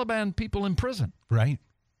Taliban people in prison. Right.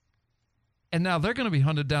 And now they're going to be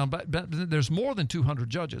hunted down. But there's more than 200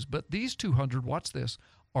 judges. But these 200, watch this,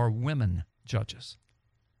 are women judges.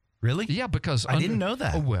 Really? Yeah, because I didn't know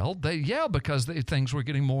that. Well, because things were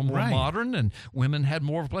getting more and more modern, and women had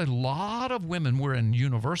more of a place. A lot of women were in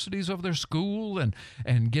universities of their school and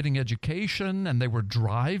getting education, and they were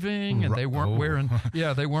driving, and they weren't wearing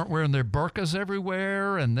their burqas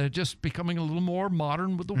everywhere, and they're just becoming a little more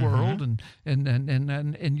modern with the world,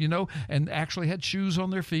 and actually had shoes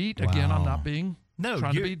on their feet. Wow. Again, I'm not being. No,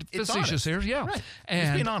 trying to be facetious here, yeah. Right.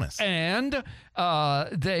 And being honest. And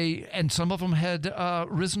some of them had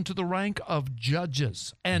risen to the rank of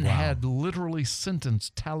judges and had literally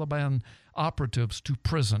sentenced Taliban operatives to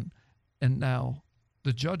prison. And now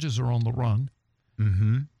the judges are on the run.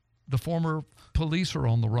 Mm-hmm. The former police are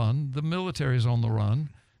on the run. The military is on the run.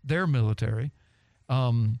 Their military.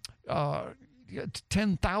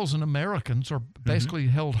 10,000 Americans are basically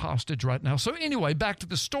held hostage right now. So anyway, back to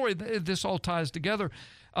the story. This all ties together.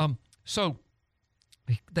 This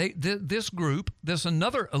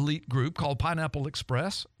another elite group called Pineapple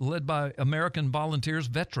Express, led by American volunteers,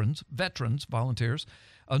 veterans volunteers,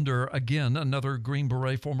 under, again, another Green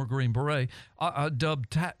Beret, former Green Beret,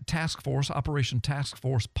 dubbed Operation Task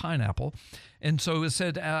Force Pineapple. And so it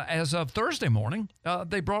said, as of Thursday morning,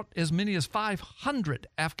 they brought as many as 500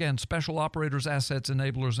 Afghan special operators, assets,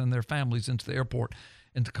 enablers, and their families into the airport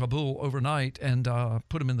into Kabul overnight and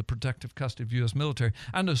put them in the protective custody of U.S. military.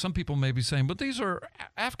 I know some people may be saying, but these are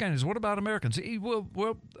Afghans. What about Americans?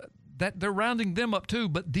 Well, that they're rounding them up too.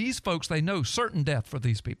 But these folks, they know certain death for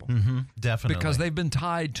these people. Definitely. Because they've been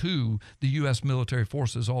tied to the U.S. military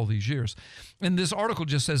forces all these years. And this article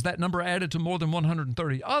just says that number added to more than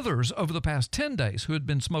 130 others over the past 10 days who had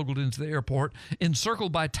been smuggled into the airport,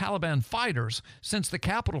 encircled by Taliban fighters since the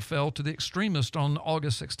capital fell to the extremists on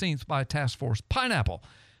August 16th by Task Force Pineapple,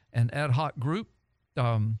 an ad hoc group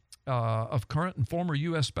of current and former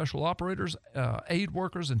U.S. special operators, aid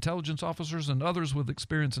workers, intelligence officers, and others with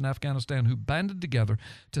experience in Afghanistan who banded together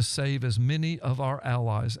to save as many of our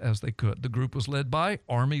allies as they could. The group was led by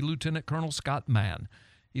Army Lieutenant Colonel Scott Mann.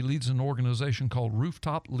 He leads an organization called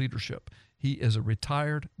Rooftop Leadership. He is a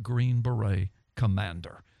retired Green Beret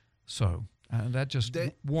commander. So that just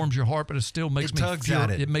warms your heart, but it still makes me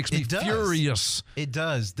It makes me furious. It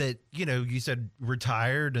does. That, you said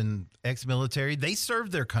retired and ex-military. They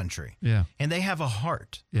serve their country. Yeah. And they have a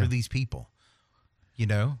heart for these people. I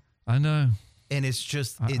know. And it's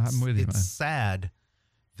just, I'm with you, man. sad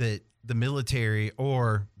that the military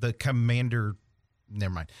or the commander,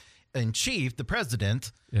 in chief, the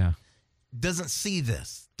president, doesn't see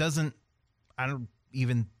this. I don't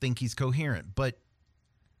even think he's coherent. But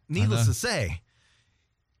needless to say,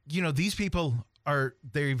 these people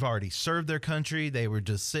they've already served their country. They were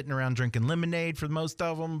just sitting around drinking lemonade for most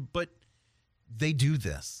of them, but they do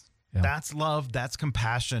this. Yeah. That's love. That's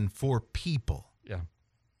compassion for people. Yeah.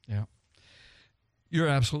 Yeah. You're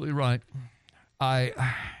absolutely right.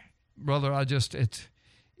 Brother, it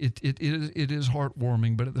is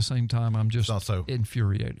heartwarming, but at the same time, I'm just also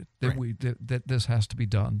infuriated that that this has to be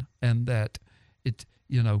done, and that it,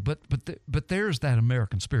 but there's that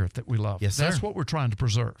American spirit that we love. Yes, sir. That's what we're trying to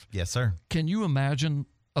preserve. Yes, sir. Can you imagine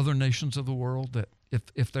other nations of the world that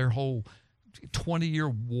if their whole 20-year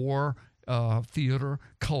war theater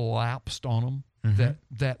collapsed on them,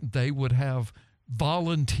 that they would have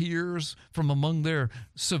volunteers from among their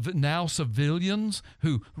now civilians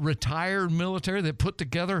who retired military that put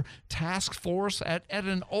together task force at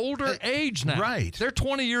an older age now. Right. They're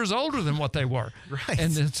 20 years older than what they were. Right.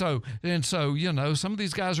 And so, some of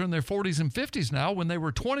these guys are in their 40s and 50s now when they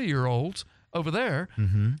were 20-year-olds over there.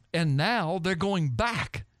 And now they're going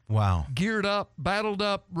back. Wow. Geared up, battled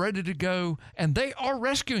up, ready to go, and they are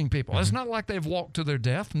rescuing people. It's not like they've walked to their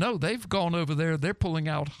death. No, they've gone over there. They're pulling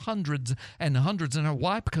out hundreds and hundreds. And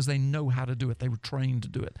why? Because they know how to do it. They were trained to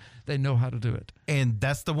do it. They know how to do it. And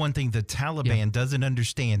that's the one thing the Taliban doesn't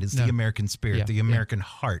understand is the American spirit, the American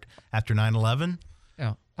heart. After 9/11,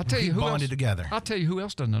 I'll tell you who else, together. I'll tell you who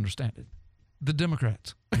else doesn't understand it. The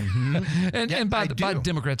Democrats. And by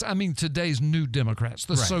Democrats, I mean today's new Democrats,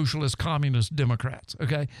 the socialist, communist Democrats,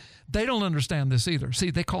 okay? They don't understand this either.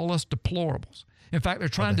 See, they call us deplorables. In fact, they're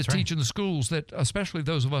trying to teach in the schools that, especially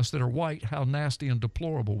those of us that are white, how nasty and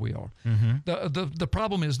deplorable we are. The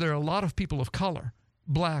problem is there are a lot of people of color,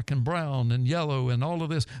 black and brown and yellow and all of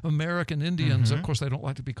this, American Indians. Of course, they don't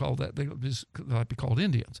like to be called that. They like to be called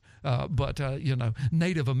Indians. But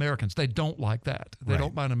Native Americans, they don't like that. They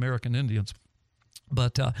don't mind American Indians.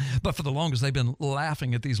 But for the longest, they've been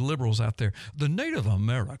laughing at these liberals out there. The Native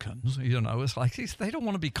Americans, it's like they don't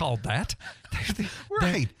want to be called that.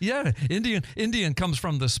 Right. Yeah. Indian comes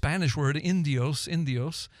from the Spanish word indios.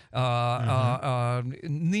 Niños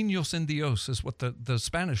indios is what the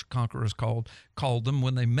Spanish conquerors called them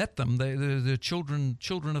when they met them. The children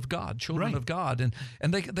of God, of God.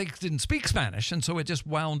 And they didn't speak Spanish, and so it just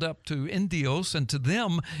wound up to indios, and to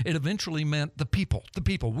them it eventually meant the people, the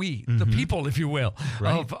people, if you will.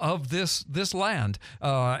 Of this land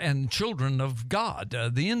and children of God,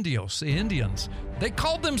 the Indios, the Indians. They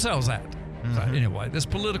called themselves that. Anyway, this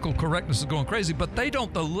political correctness is going crazy, but the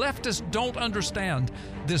leftists don't understand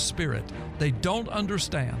this spirit. They don't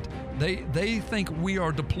understand. They think we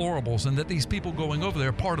are deplorables and that these people going over there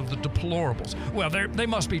are part of the deplorables. Well, they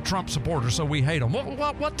must be Trump supporters, so we hate them.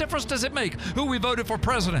 What difference does it make who we voted for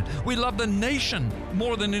president? We love the nation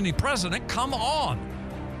more than any president. Come on.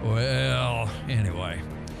 Well, anyway.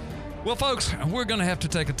 Well, folks, we're going to have to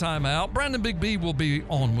take a time out. Brandon Big B will be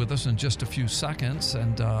on with us in just a few seconds,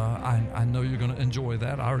 and I know you're going to enjoy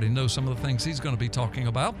that. I already know some of the things he's going to be talking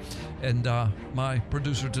about. And my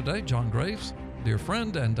producer today, John Graves, dear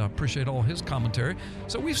friend, and appreciate all his commentary.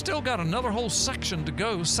 So we've still got another whole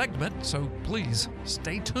segment, so please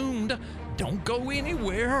stay tuned. Don't go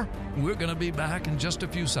anywhere. We're going to be back in just a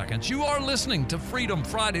few seconds. You are listening to Freedom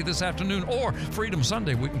Friday this afternoon, or Freedom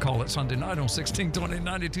Sunday. We can call it Sunday night on 1620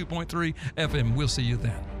 92.3 FM. We'll see you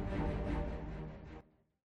then.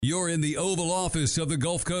 You're in the Oval Office of the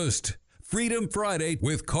Gulf Coast. Freedom Friday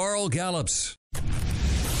with Carl Gallups.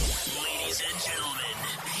 Ladies and gentlemen,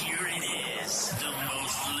 here it is. The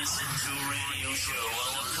most listened to radio show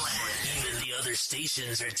on the planet. Even the other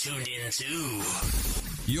stations are tuned in too.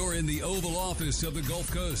 You're in the Oval Office of the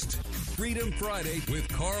Gulf Coast. Freedom Friday with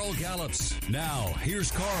Carl Gallups. Now,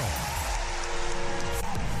 here's Carl.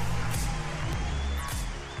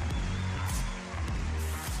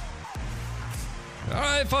 All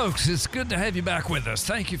right, folks, it's good to have you back with us.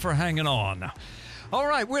 Thank you for hanging on. All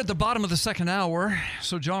right, we're at the bottom of the second hour.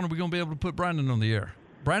 So, John, are we going to be able to put Brandon on the air?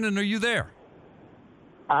 Brandon, are you there?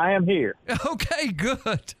 I am here. Okay,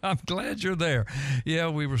 good. I'm glad you're there. Yeah,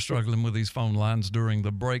 we were struggling with these phone lines during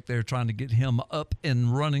the break. They're trying to get him up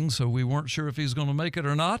and running, so we weren't sure if he's going to make it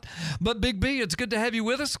or not. But Big B, it's good to have you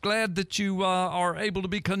with us. Glad that you are able to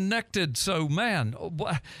be connected. So, man,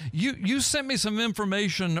 you sent me some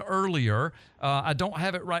information earlier. I don't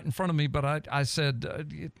have it right in front of me, but I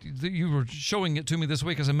said you were showing it to me this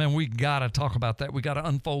week. I said, man, we got to talk about that. We got to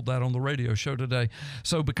unfold that on the radio show today.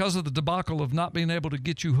 So because of the debacle of not being able to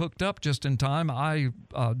get you hooked up just in time, I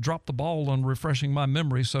dropped the ball on refreshing my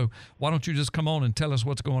memory. So why don't you just come on and tell us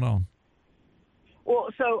what's going on? Well,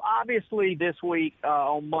 so obviously this week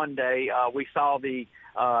on Monday, we saw the,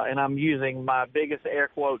 and I'm using my biggest air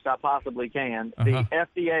quotes I possibly can, the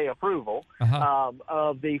FDA approval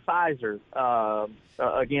of the Pfizer,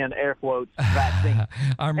 again, air quotes, vaccine.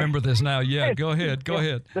 I remember this now. Yeah, go ahead. Go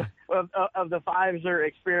ahead. Of the Pfizer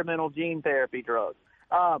experimental gene therapy drug.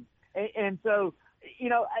 And so, you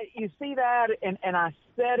know, you see that, and I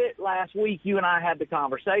said it last week. You and I had the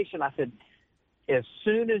conversation. I said, as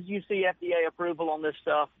soon as you see FDA approval on this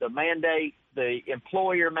stuff, the mandate, the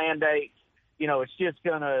employer mandate, you know, it's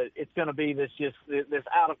gonna be this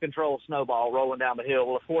out of control snowball rolling down the hill.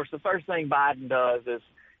 Well, of course, the first thing Biden does is,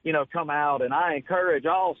 you know, come out, and I encourage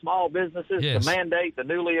all small businesses to mandate the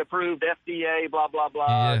newly approved FDA, blah blah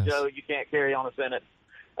blah. Yes. Joe, you can't carry on a sentence,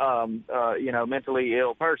 you know, mentally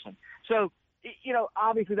ill person. So, you know,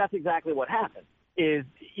 obviously that's exactly what happened. Is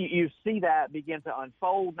you see that begin to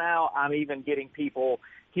unfold now. I'm even getting people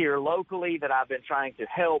here locally that I've been trying to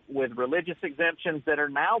help with religious exemptions that are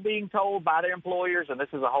now being told by their employers, and this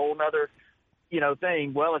is a whole other, you know,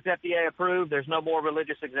 thing. Well, it's FDA approved. There's no more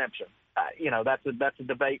religious exemption. You know, that's a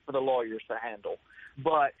debate for the lawyers to handle.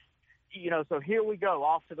 But, you know, so here we go,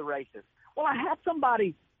 off to the races. Well, I had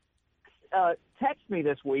somebody text me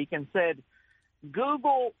this week and said,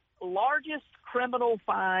 Google largest criminal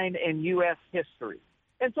fine in U.S. history.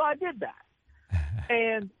 And so I did that.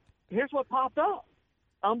 And here's what popped up.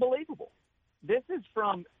 Unbelievable. This is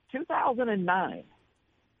from 2009.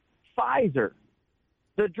 Pfizer,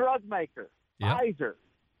 the drug maker, Pfizer,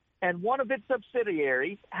 and one of its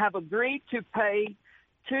subsidiaries have agreed to pay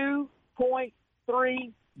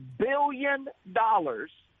 $2.3 billion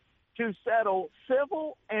to settle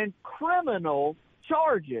civil and criminal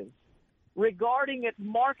charges regarding its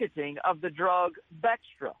marketing of the drug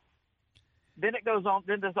Bextra. Then it goes on.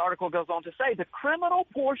 Then this article goes on to say the criminal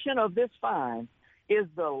portion of this fine is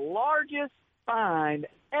the largest fine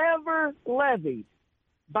ever levied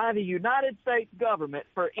by the United States government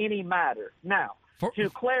for any matter. Now, to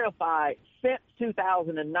clarify, since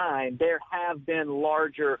 2009, there have been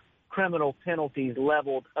larger criminal penalties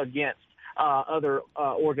leveled against other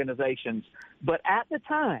organizations. But at the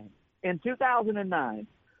time, in 2009,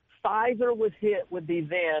 Pfizer was hit with the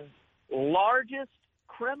then largest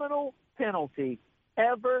criminal penalty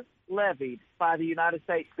ever levied by the United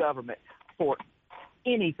States government for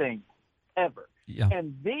anything ever. Yeah.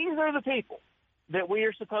 And these are the people that we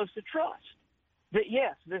are supposed to trust. That,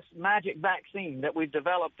 yes, this magic vaccine that we've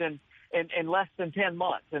developed in less than 10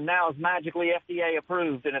 months and now is magically FDA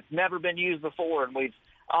approved, and it's never been used before, and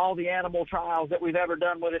all the animal trials that we've ever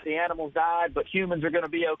done with it, the animals died, but humans are going to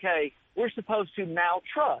be okay. We're supposed to now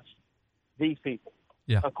trust these people.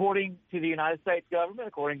 Yeah. According to the United States government,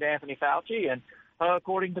 according to Anthony Fauci, and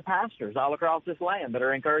according to pastors all across this land that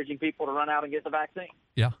are encouraging people to run out and get the vaccine.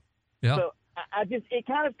 Yeah. Yeah. So it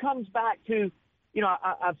kind of comes back to, you know,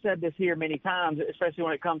 I've said this here many times, especially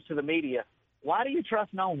when it comes to the media. Why do you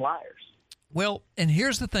trust known liars? Well, and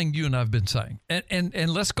here's the thing you and I have been saying,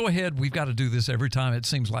 and let's go ahead. We've got to do this every time, it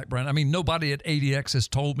seems like, Brandon. I mean, nobody at ADX has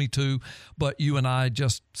told me to, but you and I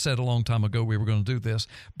just said a long time ago we were going to do this.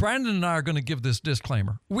 Brandon and I are going to give this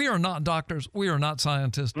disclaimer. We are not doctors. We are not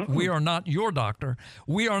scientists. Mm-mm. We are not your doctor.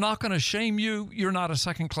 We are not going to shame you. You're not a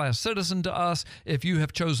second-class citizen to us if you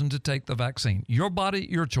have chosen to take the vaccine. Your body,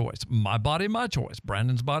 your choice. My body, my choice.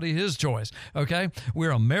 Brandon's body, his choice. Okay?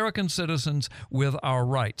 We're American citizens with our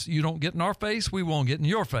rights. You don't get in our face, we won't get in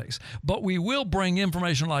your face. But we will bring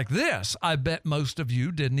information like this. I bet most of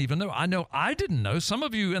you didn't even know. I know I didn't know. Some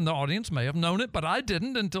of you in the audience may have known it, but I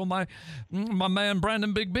didn't until my man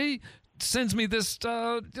Brandon Big B sends me this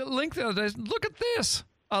link the other day. Look at this.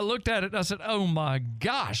 I looked at it and I said, oh my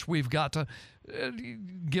gosh, we've got to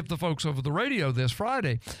give the folks over the radio this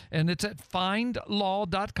Friday. And it's at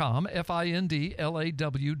findlaw.com,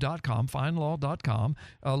 FINDLAW.com, findlaw.com,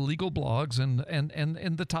 legal blogs.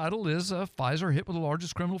 And the title is Pfizer hit with the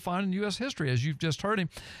largest criminal fine in U.S. history, as you've just heard him.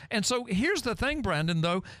 And so here's the thing, Brandon,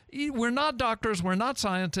 though. We're not doctors, we're not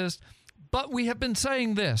scientists, but we have been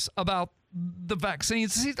saying this about the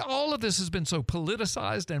vaccines. See, all of this has been so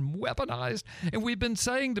politicized and weaponized, and we've been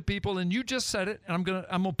saying to people, and you just said it, and I'm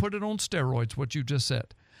gonna put it on steroids, what you just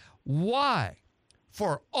said. Why?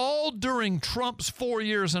 For all during Trump's 4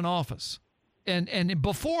 years in office, and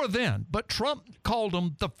before then, but Trump called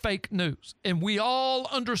them the fake news, and we all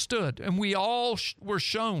understood, and we all were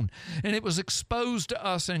shown, and it was exposed to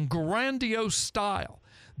us in grandiose style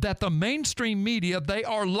that the mainstream media, they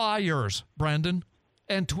are liars, Brandon,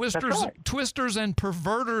 and twisters and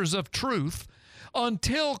perverters of truth,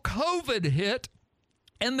 until COVID hit.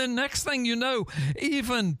 And the next thing you know,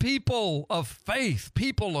 even people of faith,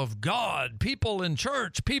 people of God, people in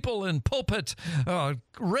church, people in pulpits,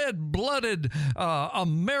 red-blooded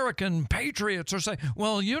American patriots are saying,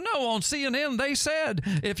 well, you know, on CNN they said,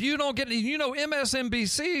 if you don't get, you know,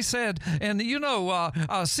 MSNBC said, and you know,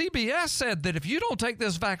 CBS said that if you don't take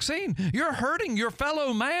this vaccine, you're hurting your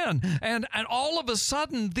fellow man. And all of a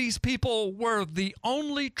sudden, these people were the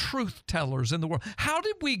only truth tellers in the world. How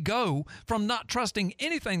did we go from not trusting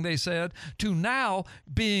anything they said to now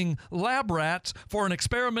being lab rats for an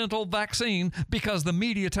experimental vaccine because the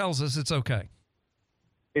media tells us it's okay?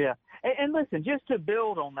 Yeah. And listen, just to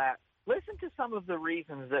build on that, listen to some of the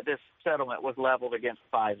reasons that this settlement was leveled against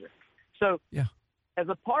Pfizer. So as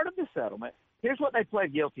a part of the settlement, here's what they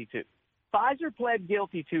pled guilty to. Pfizer pled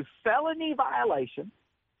guilty to felony violation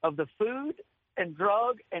of the Food and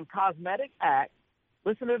Drug and Cosmetic Act.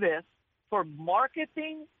 Listen to this. For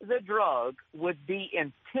marketing the drug with the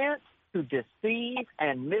intent to deceive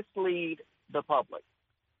and mislead the public.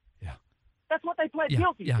 Yeah. That's what they pled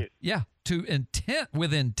guilty to. Yeah,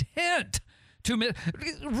 with intent to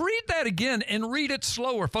read that again and read it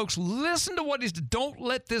slower, folks. Listen to what he's. Don't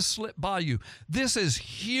let this slip by you. This is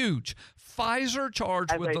huge. Pfizer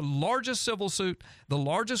charged with the largest civil suit, the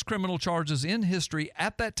largest criminal charges in history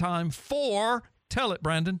at that time for, tell it,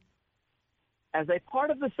 Brandon. As a part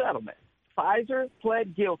of the settlement, Pfizer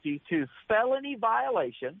pled guilty to felony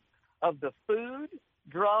violation of the Food,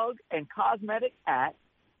 Drug, and Cosmetic Act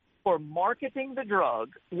for marketing the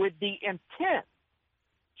drug with the intent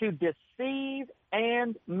to deceive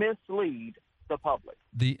and mislead the public.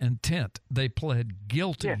 The intent. They pled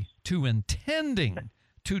guilty to intending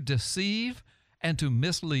to deceive and to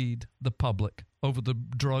mislead the public over the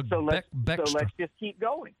drug Bextra. So let's just keep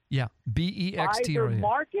going. Yeah, Bextra. Pfizer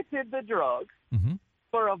marketed the drug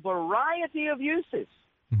for a variety of uses,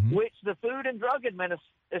 which the Food and Drug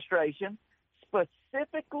Administration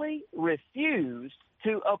specifically refused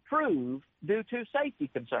to approve due to safety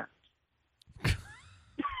concerns.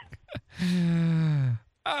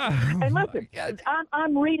 And listen,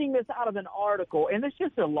 I'm reading this out of an article, and it's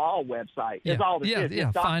just a law website. Is all this is.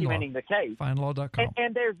 It's documenting the case. Findlaw.com.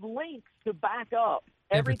 And there's links to back up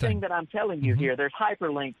everything that I'm telling you here. There's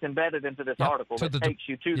hyperlinks embedded into this article that takes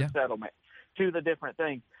you to the settlement, to the different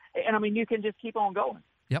things. And I mean, you can just keep on going.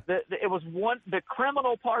 Yep. It was the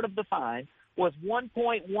criminal part of the fine was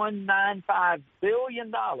 $1.195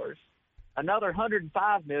 billion. Another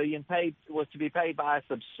 $105 million was to be paid by a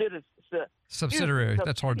subsidiary.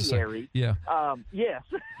 That's hard to say. Yeah. Yes,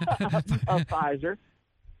 of Pfizer.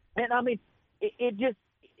 And I mean,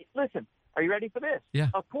 listen, are you ready for this? Yeah.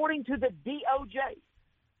 According to the DOJ,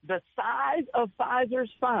 the size of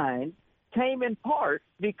Pfizer's fine came in part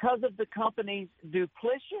because of the company's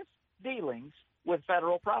duplicitous dealings with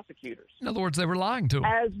federal prosecutors. In other words, they were lying to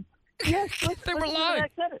them. They were lying.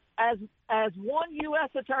 As one U.S.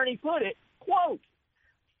 attorney put it, quote,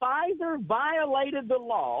 Pfizer violated the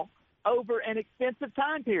law over an extensive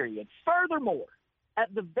time period. Furthermore,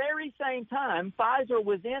 at the very same time, Pfizer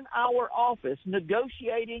was in our office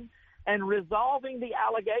negotiating and resolving the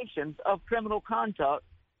allegations of criminal conduct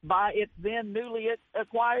by its then newly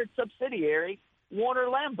acquired subsidiary, Warner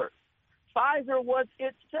Lambert. Pfizer was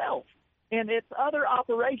itself in its other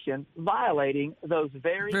operations violating those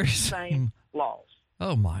very same laws.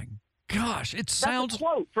 Oh, my gosh. That's a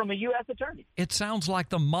quote from a U.S. attorney. It sounds like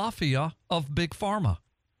the mafia of Big Pharma.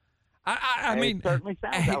 I mean, it certainly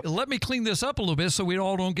sounds let me clean this up a little bit so we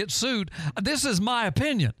all don't get sued. This is my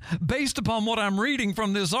opinion based upon what I'm reading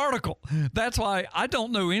from this article. That's why I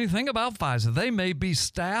don't know anything about Pfizer. They may be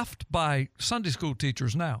staffed by Sunday school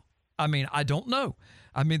teachers now. I mean, I don't know.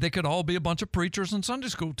 I mean, they could all be a bunch of preachers and Sunday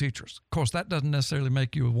school teachers. Of course, that doesn't necessarily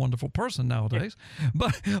make you a wonderful person nowadays. Yeah.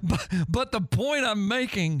 But the point I'm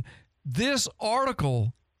making, This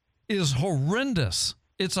article is horrendous.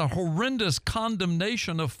 It's a horrendous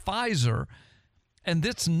condemnation of Pfizer. And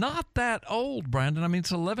it's not that old, Brandon. I mean,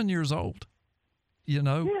 it's 11 years old. You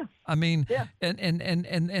know, yeah. I mean, yeah. and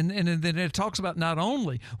then it talks about not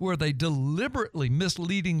only were they deliberately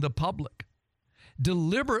misleading the public,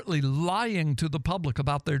 deliberately lying to the public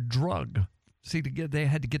about their drug. See, they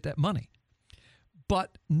had to get that money,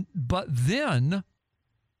 but then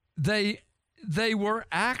they were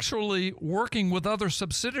actually working with other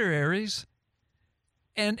subsidiaries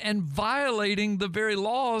and violating the very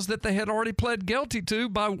laws that they had already pled guilty to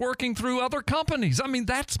by working through other companies. I mean,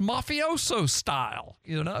 that's mafioso style,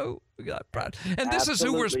 you know? And this is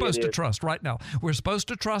who we're supposed to trust right now. We're supposed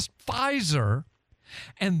to trust Pfizer,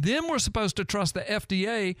 and then we're supposed to trust the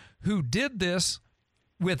FDA, who did this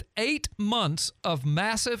with 8 months of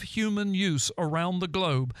massive human use around the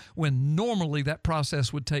globe, when normally that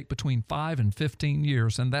process would take between 5 and 15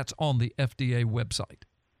 years, and that's on the FDA website.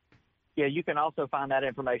 Yeah, you can also find that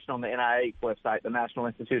information on the NIH website, the National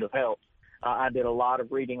Institute of Health. I did a lot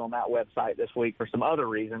of reading on that website this week for some other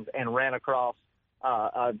reasons, and ran across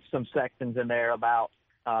some sections in there about,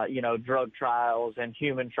 drug trials and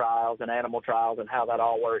human trials and animal trials and how that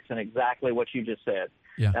all works, and exactly what you just said.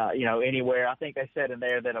 Yeah. Anywhere, I think they said in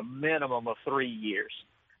there that a minimum of 3 years.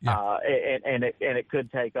 Yeah. And it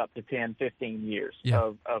could take up to 10, 15 years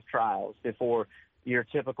of trials before your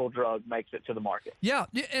typical drug makes it to the market. Yeah,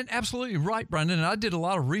 and absolutely right, Brandon. And I did a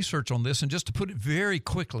lot of research on this, and just to put it very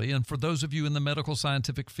quickly, and for those of you in the medical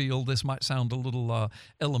scientific field, this might sound a little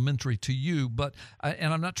elementary to you, but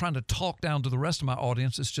and I'm not trying to talk down to the rest of my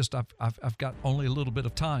audience. It's just I've got only a little bit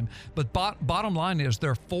of time. But bottom line is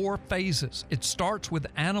there are 4 phases. It starts with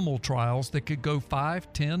animal trials that could go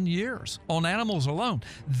 5, 10 years on animals alone.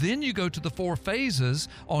 Then you go to the 4 phases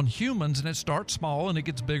on humans, and it starts small and it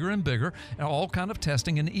gets bigger and bigger, and all kind of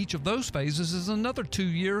testing, and each of those phases is another 2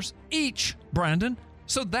 years each, Brandon.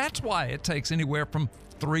 So that's why it takes anywhere from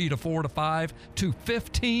 3 to 4 to 5 to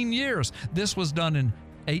 15 years. This was done in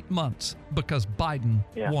 8 months because Biden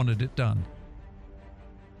wanted it done.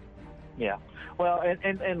 Yeah. Well,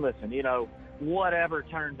 and listen, whatever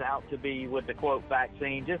turns out to be with the quote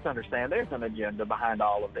vaccine, just understand there's an agenda behind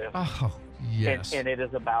all of this. Oh, yes. And it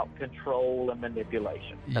is about control and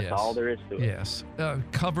manipulation. That's all there is to it. Yes.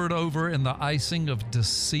 Covered over in the icing of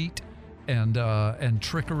deceit and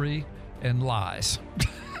trickery and lies.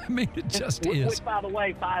 I mean, it just is. Which, by the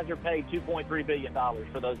way, Pfizer paid $2.3 billion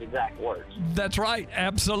for those exact words. That's right.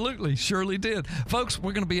 Absolutely. Surely did. Folks,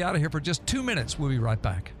 we're going to be out of here for just 2 minutes. We'll be right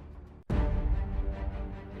back.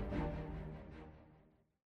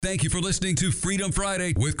 Thank you for listening to Freedom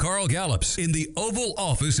Friday with Carl Gallups in the Oval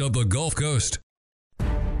Office of the Gulf Coast.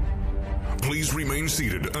 Please remain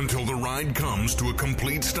seated until the ride comes to a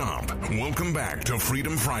complete stop. Welcome back to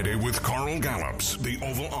Freedom Friday with Carl Gallups, the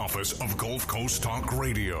Oval Office of Gulf Coast Talk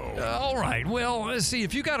Radio. All right. Well, let's see.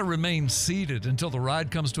 If you got to remain seated until the ride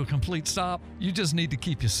comes to a complete stop, you just need to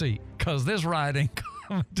keep your seat, because this ride ain't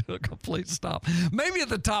coming to a complete stop. Maybe at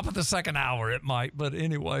the top of the second hour it might, but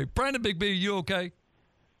anyway. Brandon Big B, you okay?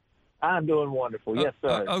 I'm doing wonderful. Yes,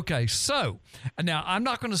 sir. Okay, so now I'm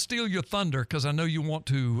not going to steal your thunder, because I know you want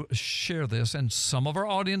to share this, and some of our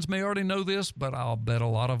audience may already know this, but I'll bet a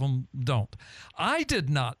lot of them don't. I did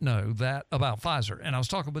not know that about Pfizer, and I was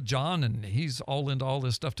talking with John, and he's all into all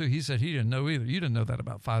this stuff too. He said he didn't know either. You didn't know that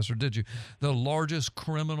about Pfizer, did you? The largest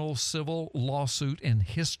criminal civil lawsuit in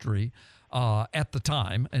history at the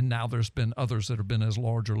time, and now there's been others that have been as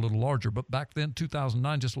large or a little larger, but back then,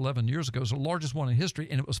 2009, just 11 years ago, was the largest one in history,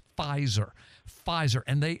 and it was Pfizer,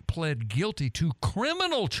 and they pled guilty to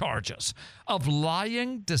criminal charges of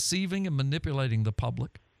lying, deceiving, and manipulating the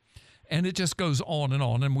public, and it just goes on,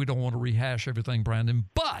 and we don't want to rehash everything, Brandon,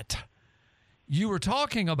 but you were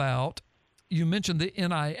talking about, you mentioned the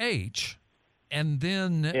NIH, and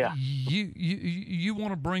then you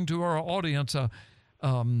want to bring to our audience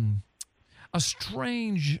a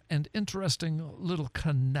strange and interesting little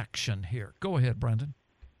connection here. Go ahead, Brandon.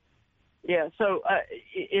 Yeah, so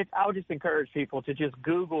I would just encourage people to just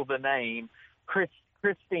Google the name Christine,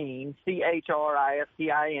 Christine,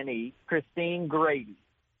 Christine Grady,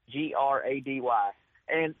 Grady.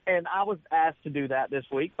 And I was asked to do that this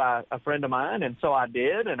week by a friend of mine, and so I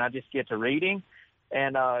did, and I just get to reading.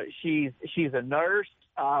 And she's a nurse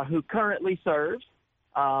who currently serves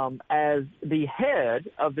as the head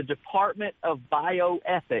of the Department of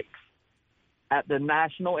Bioethics at the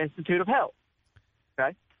National Institute of Health.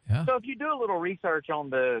 Okay? Yeah. So if you do a little research on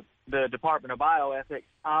the Department of Bioethics,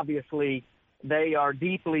 obviously they are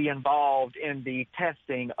deeply involved in the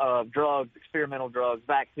testing of drugs, experimental drugs,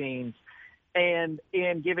 vaccines, and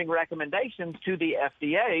in giving recommendations to the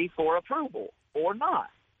FDA for approval or not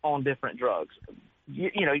on different drugs. You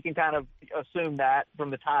can kind of assume that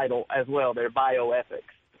from the title as well, their bioethics.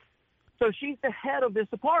 So she's the head of this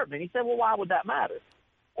department. He said, well, why would that matter?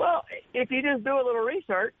 Well, if you just do a little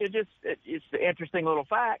research, it's an interesting little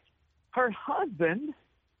fact. Her husband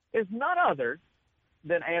is none other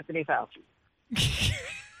than Anthony Fauci.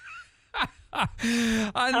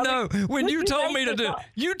 I know. When you told me to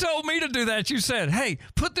do that, you said, "Hey,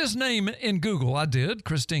 put this name in Google." I did,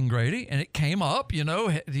 Christine Grady, and it came up. NIH,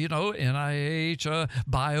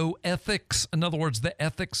 bioethics. In other words, the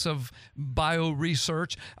ethics of bio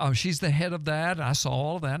research. She's the head of that. I saw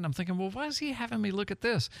all of that, and I'm thinking, well, why is he having me look at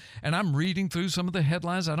this? And I'm reading through some of the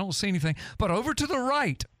headlines. I don't see anything, but over to the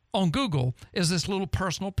right on Google is this little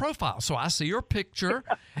personal profile. So I see her picture,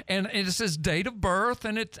 and it says date of birth,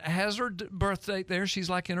 and it has her birth date there. She's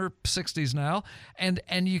like in her 60s now. And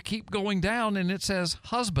you keep going down, and it says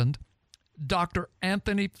husband, Dr.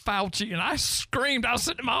 Anthony Fauci. And I screamed. I was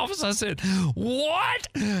sitting in my office. I said, what?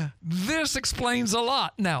 This explains a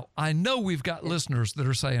lot. Now, I know we've got listeners that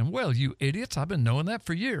are saying, well, you idiots, I've been knowing that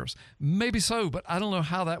for years. Maybe so, but I don't know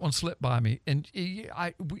how that one slipped by me. And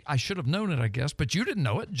I should have known it, I guess, but you didn't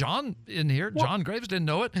know it. John in here, John Graves didn't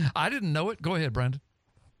know it. I didn't know it. Go ahead, Brandon.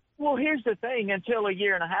 Well, here's the thing. Until a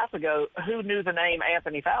year and a half ago, who knew the name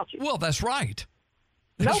Anthony Fauci? Well, that's right.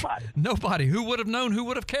 Nobody. Nobody. Who would have known? Who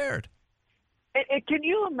would have cared? And can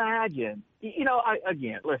you imagine?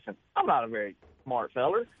 Listen, I'm not a very smart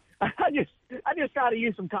feller. I just got to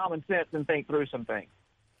use some common sense and think through some things.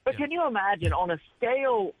 But can you imagine on a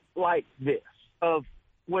scale like this, of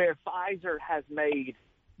where Pfizer has made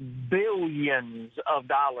billions of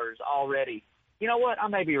dollars already? You know what? I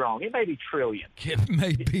may be wrong. It may be trillions. It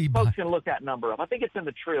may be. Folks can look that number up. I think it's in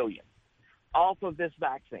the trillions off of this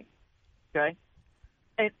vaccine. Okay,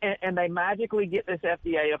 and they magically get this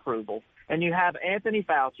FDA approval. And you have Anthony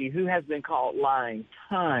Fauci, who has been caught lying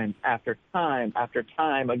time after time after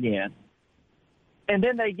time again. And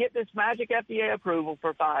then they get this magic FDA approval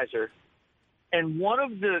for Pfizer. And one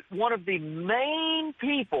of the main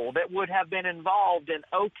people that would have been involved in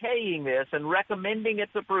okaying this and recommending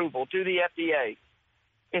its approval to the FDA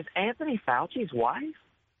is Anthony Fauci's wife.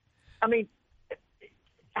 I mean,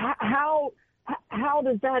 how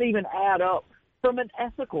does that even add up from an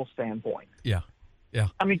ethical standpoint? Yeah.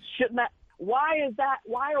 I mean, shouldn't that? Why is that?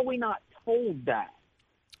 Why are we not told that?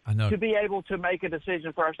 I know. To be able to make a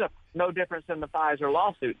decision for ourselves. No difference than the Pfizer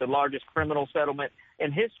lawsuit, the largest criminal settlement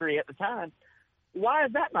in history at the time. Why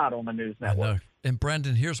is that not on the news network? I know. And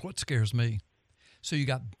Brandon, here's what scares me. So you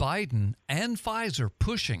got Biden and Pfizer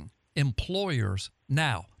pushing employers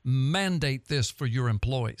now mandate this for your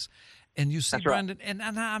employees. And you see, Brandon, and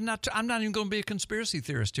I'm not even going to be a conspiracy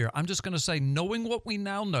theorist here. I'm just going to say, knowing what we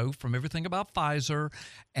now know from everything about Pfizer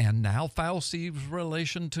and now Fauci's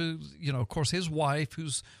relation to, of course, his wife,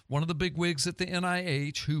 who's one of the big wigs at the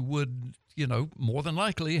NIH, who would, more than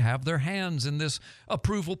likely have their hands in this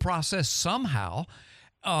approval process somehow.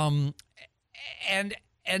 And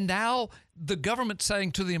now the government's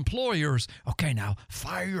saying to the employers, okay, now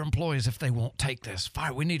fire your employees if they won't take this.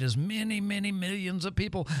 Fire. We need as many, many millions of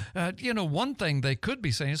people. One thing they could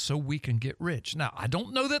be saying is so we can get rich. Now, I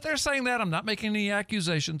don't know that they're saying that. I'm not making any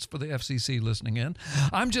accusations for the FCC listening in.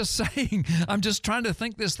 I'm just saying, I'm just trying to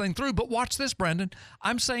think this thing through. But watch this, Brandon.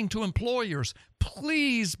 I'm saying to employers,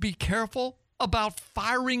 please be careful about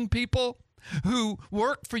firing people who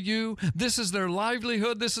work for you. This is their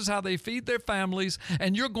livelihood. This is how they feed their families.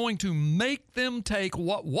 And you're going to make them take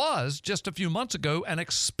what was just a few months ago an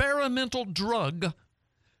experimental drug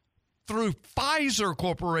through Pfizer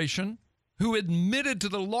Corporation, who admitted to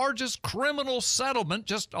the largest criminal settlement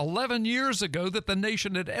just 11 years ago that the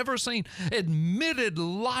nation had ever seen, admitted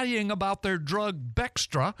lying about their drug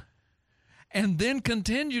Bextra, and then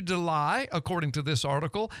continued to lie, according to this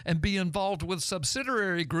article, and be involved with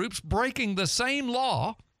subsidiary groups breaking the same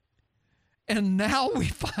law. And now we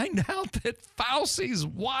find out that Fauci's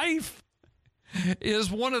wife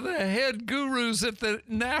is one of the head gurus at the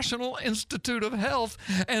National Institute of Health,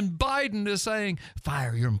 and Biden is saying,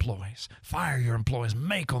 fire your employees,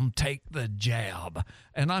 make them take the jab.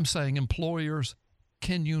 And I'm saying, employers,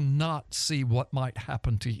 can you not see what might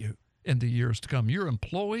happen to you in the years to come? Your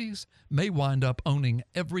employees may wind up owning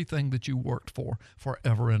everything that you worked for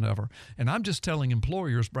forever and ever. And I'm just telling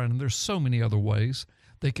employers, Brandon, there's so many other ways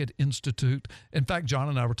they could institute. In fact, John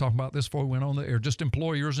and I were talking about this before we went on the air, just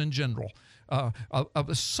employers in general.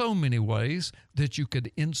 So many ways that you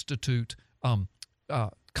could institute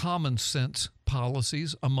common sense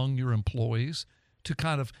policies among your employees to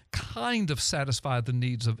kind of satisfy the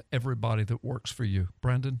needs of everybody that works for you.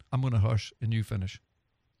 Brandon, I'm going to hush and you finish.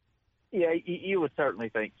 Yeah, you would certainly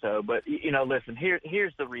think so. But, listen,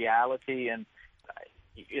 here's the reality, and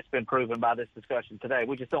it's been proven by this discussion today.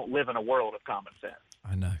 We just don't live in a world of common sense.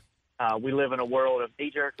 I know. We live in a world of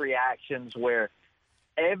knee-jerk reactions where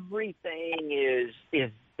everything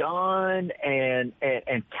is done and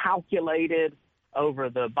calculated over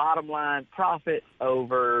the bottom line profit,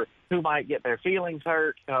 over who might get their feelings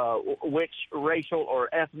hurt, which racial or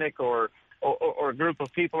ethnic or group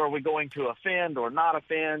of people are we going to offend or not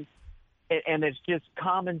offend. And it's just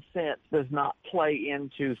common sense does not play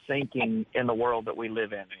into thinking in the world that we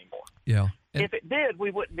live in anymore. Yeah. And if it did,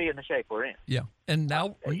 we wouldn't be in the shape we're in. Yeah. And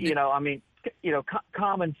now,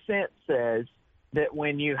 common sense says that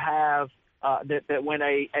when you have that when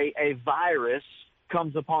a virus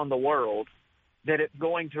comes upon the world, that it's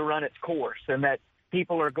going to run its course and that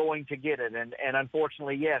people are going to get it. And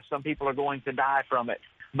unfortunately, yes, some people are going to die from it.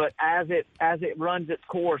 But as it runs its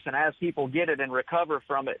course and as people get it and recover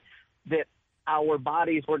from it, that our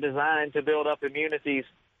bodies were designed to build up immunities.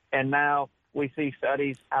 And now we see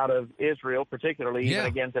studies out of Israel, particularly even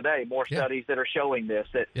again today, more studies that are showing this,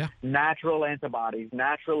 that natural antibodies,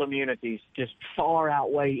 natural immunities just far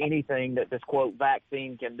outweigh anything that this, quote,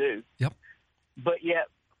 vaccine can do. Yep. But yet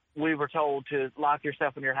we were told to lock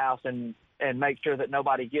yourself in your house and make sure that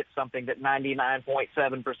nobody gets something that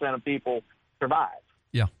 99.7% of people survive.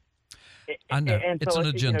 Yeah. I know. And it's so an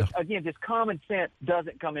agenda. Again, just common sense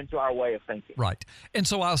doesn't come into our way of thinking. Right. And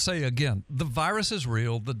so I'll say again, the virus is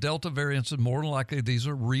real. The Delta variants are more than likely. These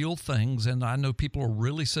are real things. And I know people are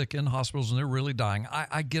really sick in hospitals and they're really dying.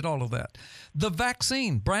 I get all of that. The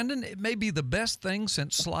vaccine, Brandon, it may be the best thing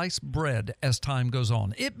since sliced bread as time goes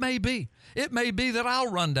on. It may be. It may be that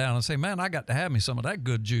I'll run down and say, man, I got to have me some of that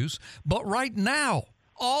good juice. But right now,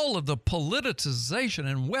 all of the politicization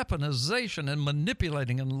and weaponization and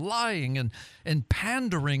manipulating and lying and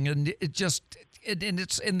pandering, and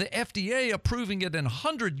it's in the FDA approving it in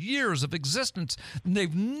 100 years of existence. And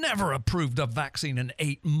they've never approved a vaccine in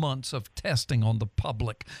 8 months of testing on the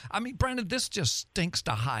public. I mean, Brandon, this just stinks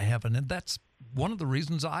to high heaven, and that's one of the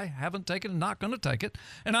reasons I haven't taken and not going to take it.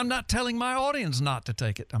 And I'm not telling my audience not to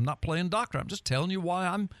take it. I'm not playing doctor. I'm just telling you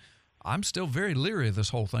why I'm still very leary of this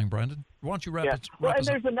whole thing, Brandon. Why don't you wrap it Well, and up?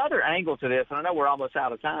 there's another angle to this, and I know we're almost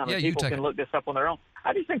out of time, and people can look this up on their own.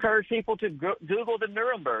 I just encourage people to Google the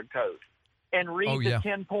Nuremberg Code and read the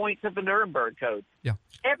 10 points of the Nuremberg Code. Yeah.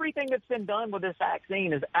 Everything that's been done with this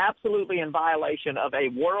vaccine is absolutely in violation of a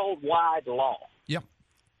worldwide law. Yep.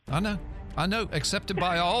 I know, accepted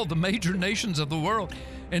by all the major nations of the world.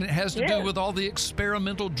 And it has to do with all the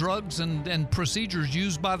experimental drugs and procedures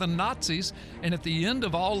used by the Nazis. And at the end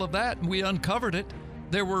of all of that, and we uncovered it,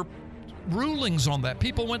 there were rulings on that.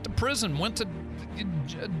 People went to prison, went to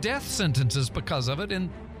death sentences because of it. And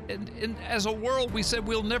as a world, we said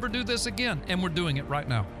we'll never do this again. And we're doing it right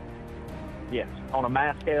now. Yes, on a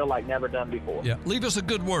mass scale like never done before. Yeah, leave us a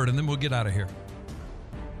good word and then we'll get out of here.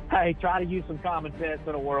 Hey, try to use some common sense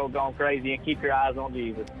in a world gone crazy and keep your eyes on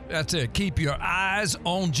Jesus. That's it. Keep your eyes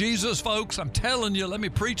on Jesus, folks. I'm telling you, let me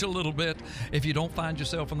preach a little bit. If you don't find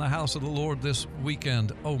yourself in the house of the Lord this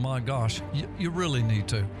weekend, oh my gosh, you really need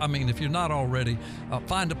to. I mean, if you're not already,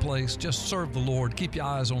 find a place, just serve the Lord, keep your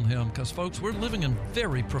eyes on Him, because folks, we're living in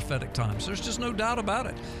very prophetic times. There's just no doubt about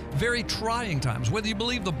it. Very trying times. Whether you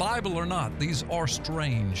believe the Bible or not, these are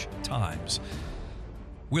strange times.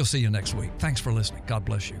 We'll see you next week. Thanks for listening. God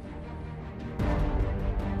bless you.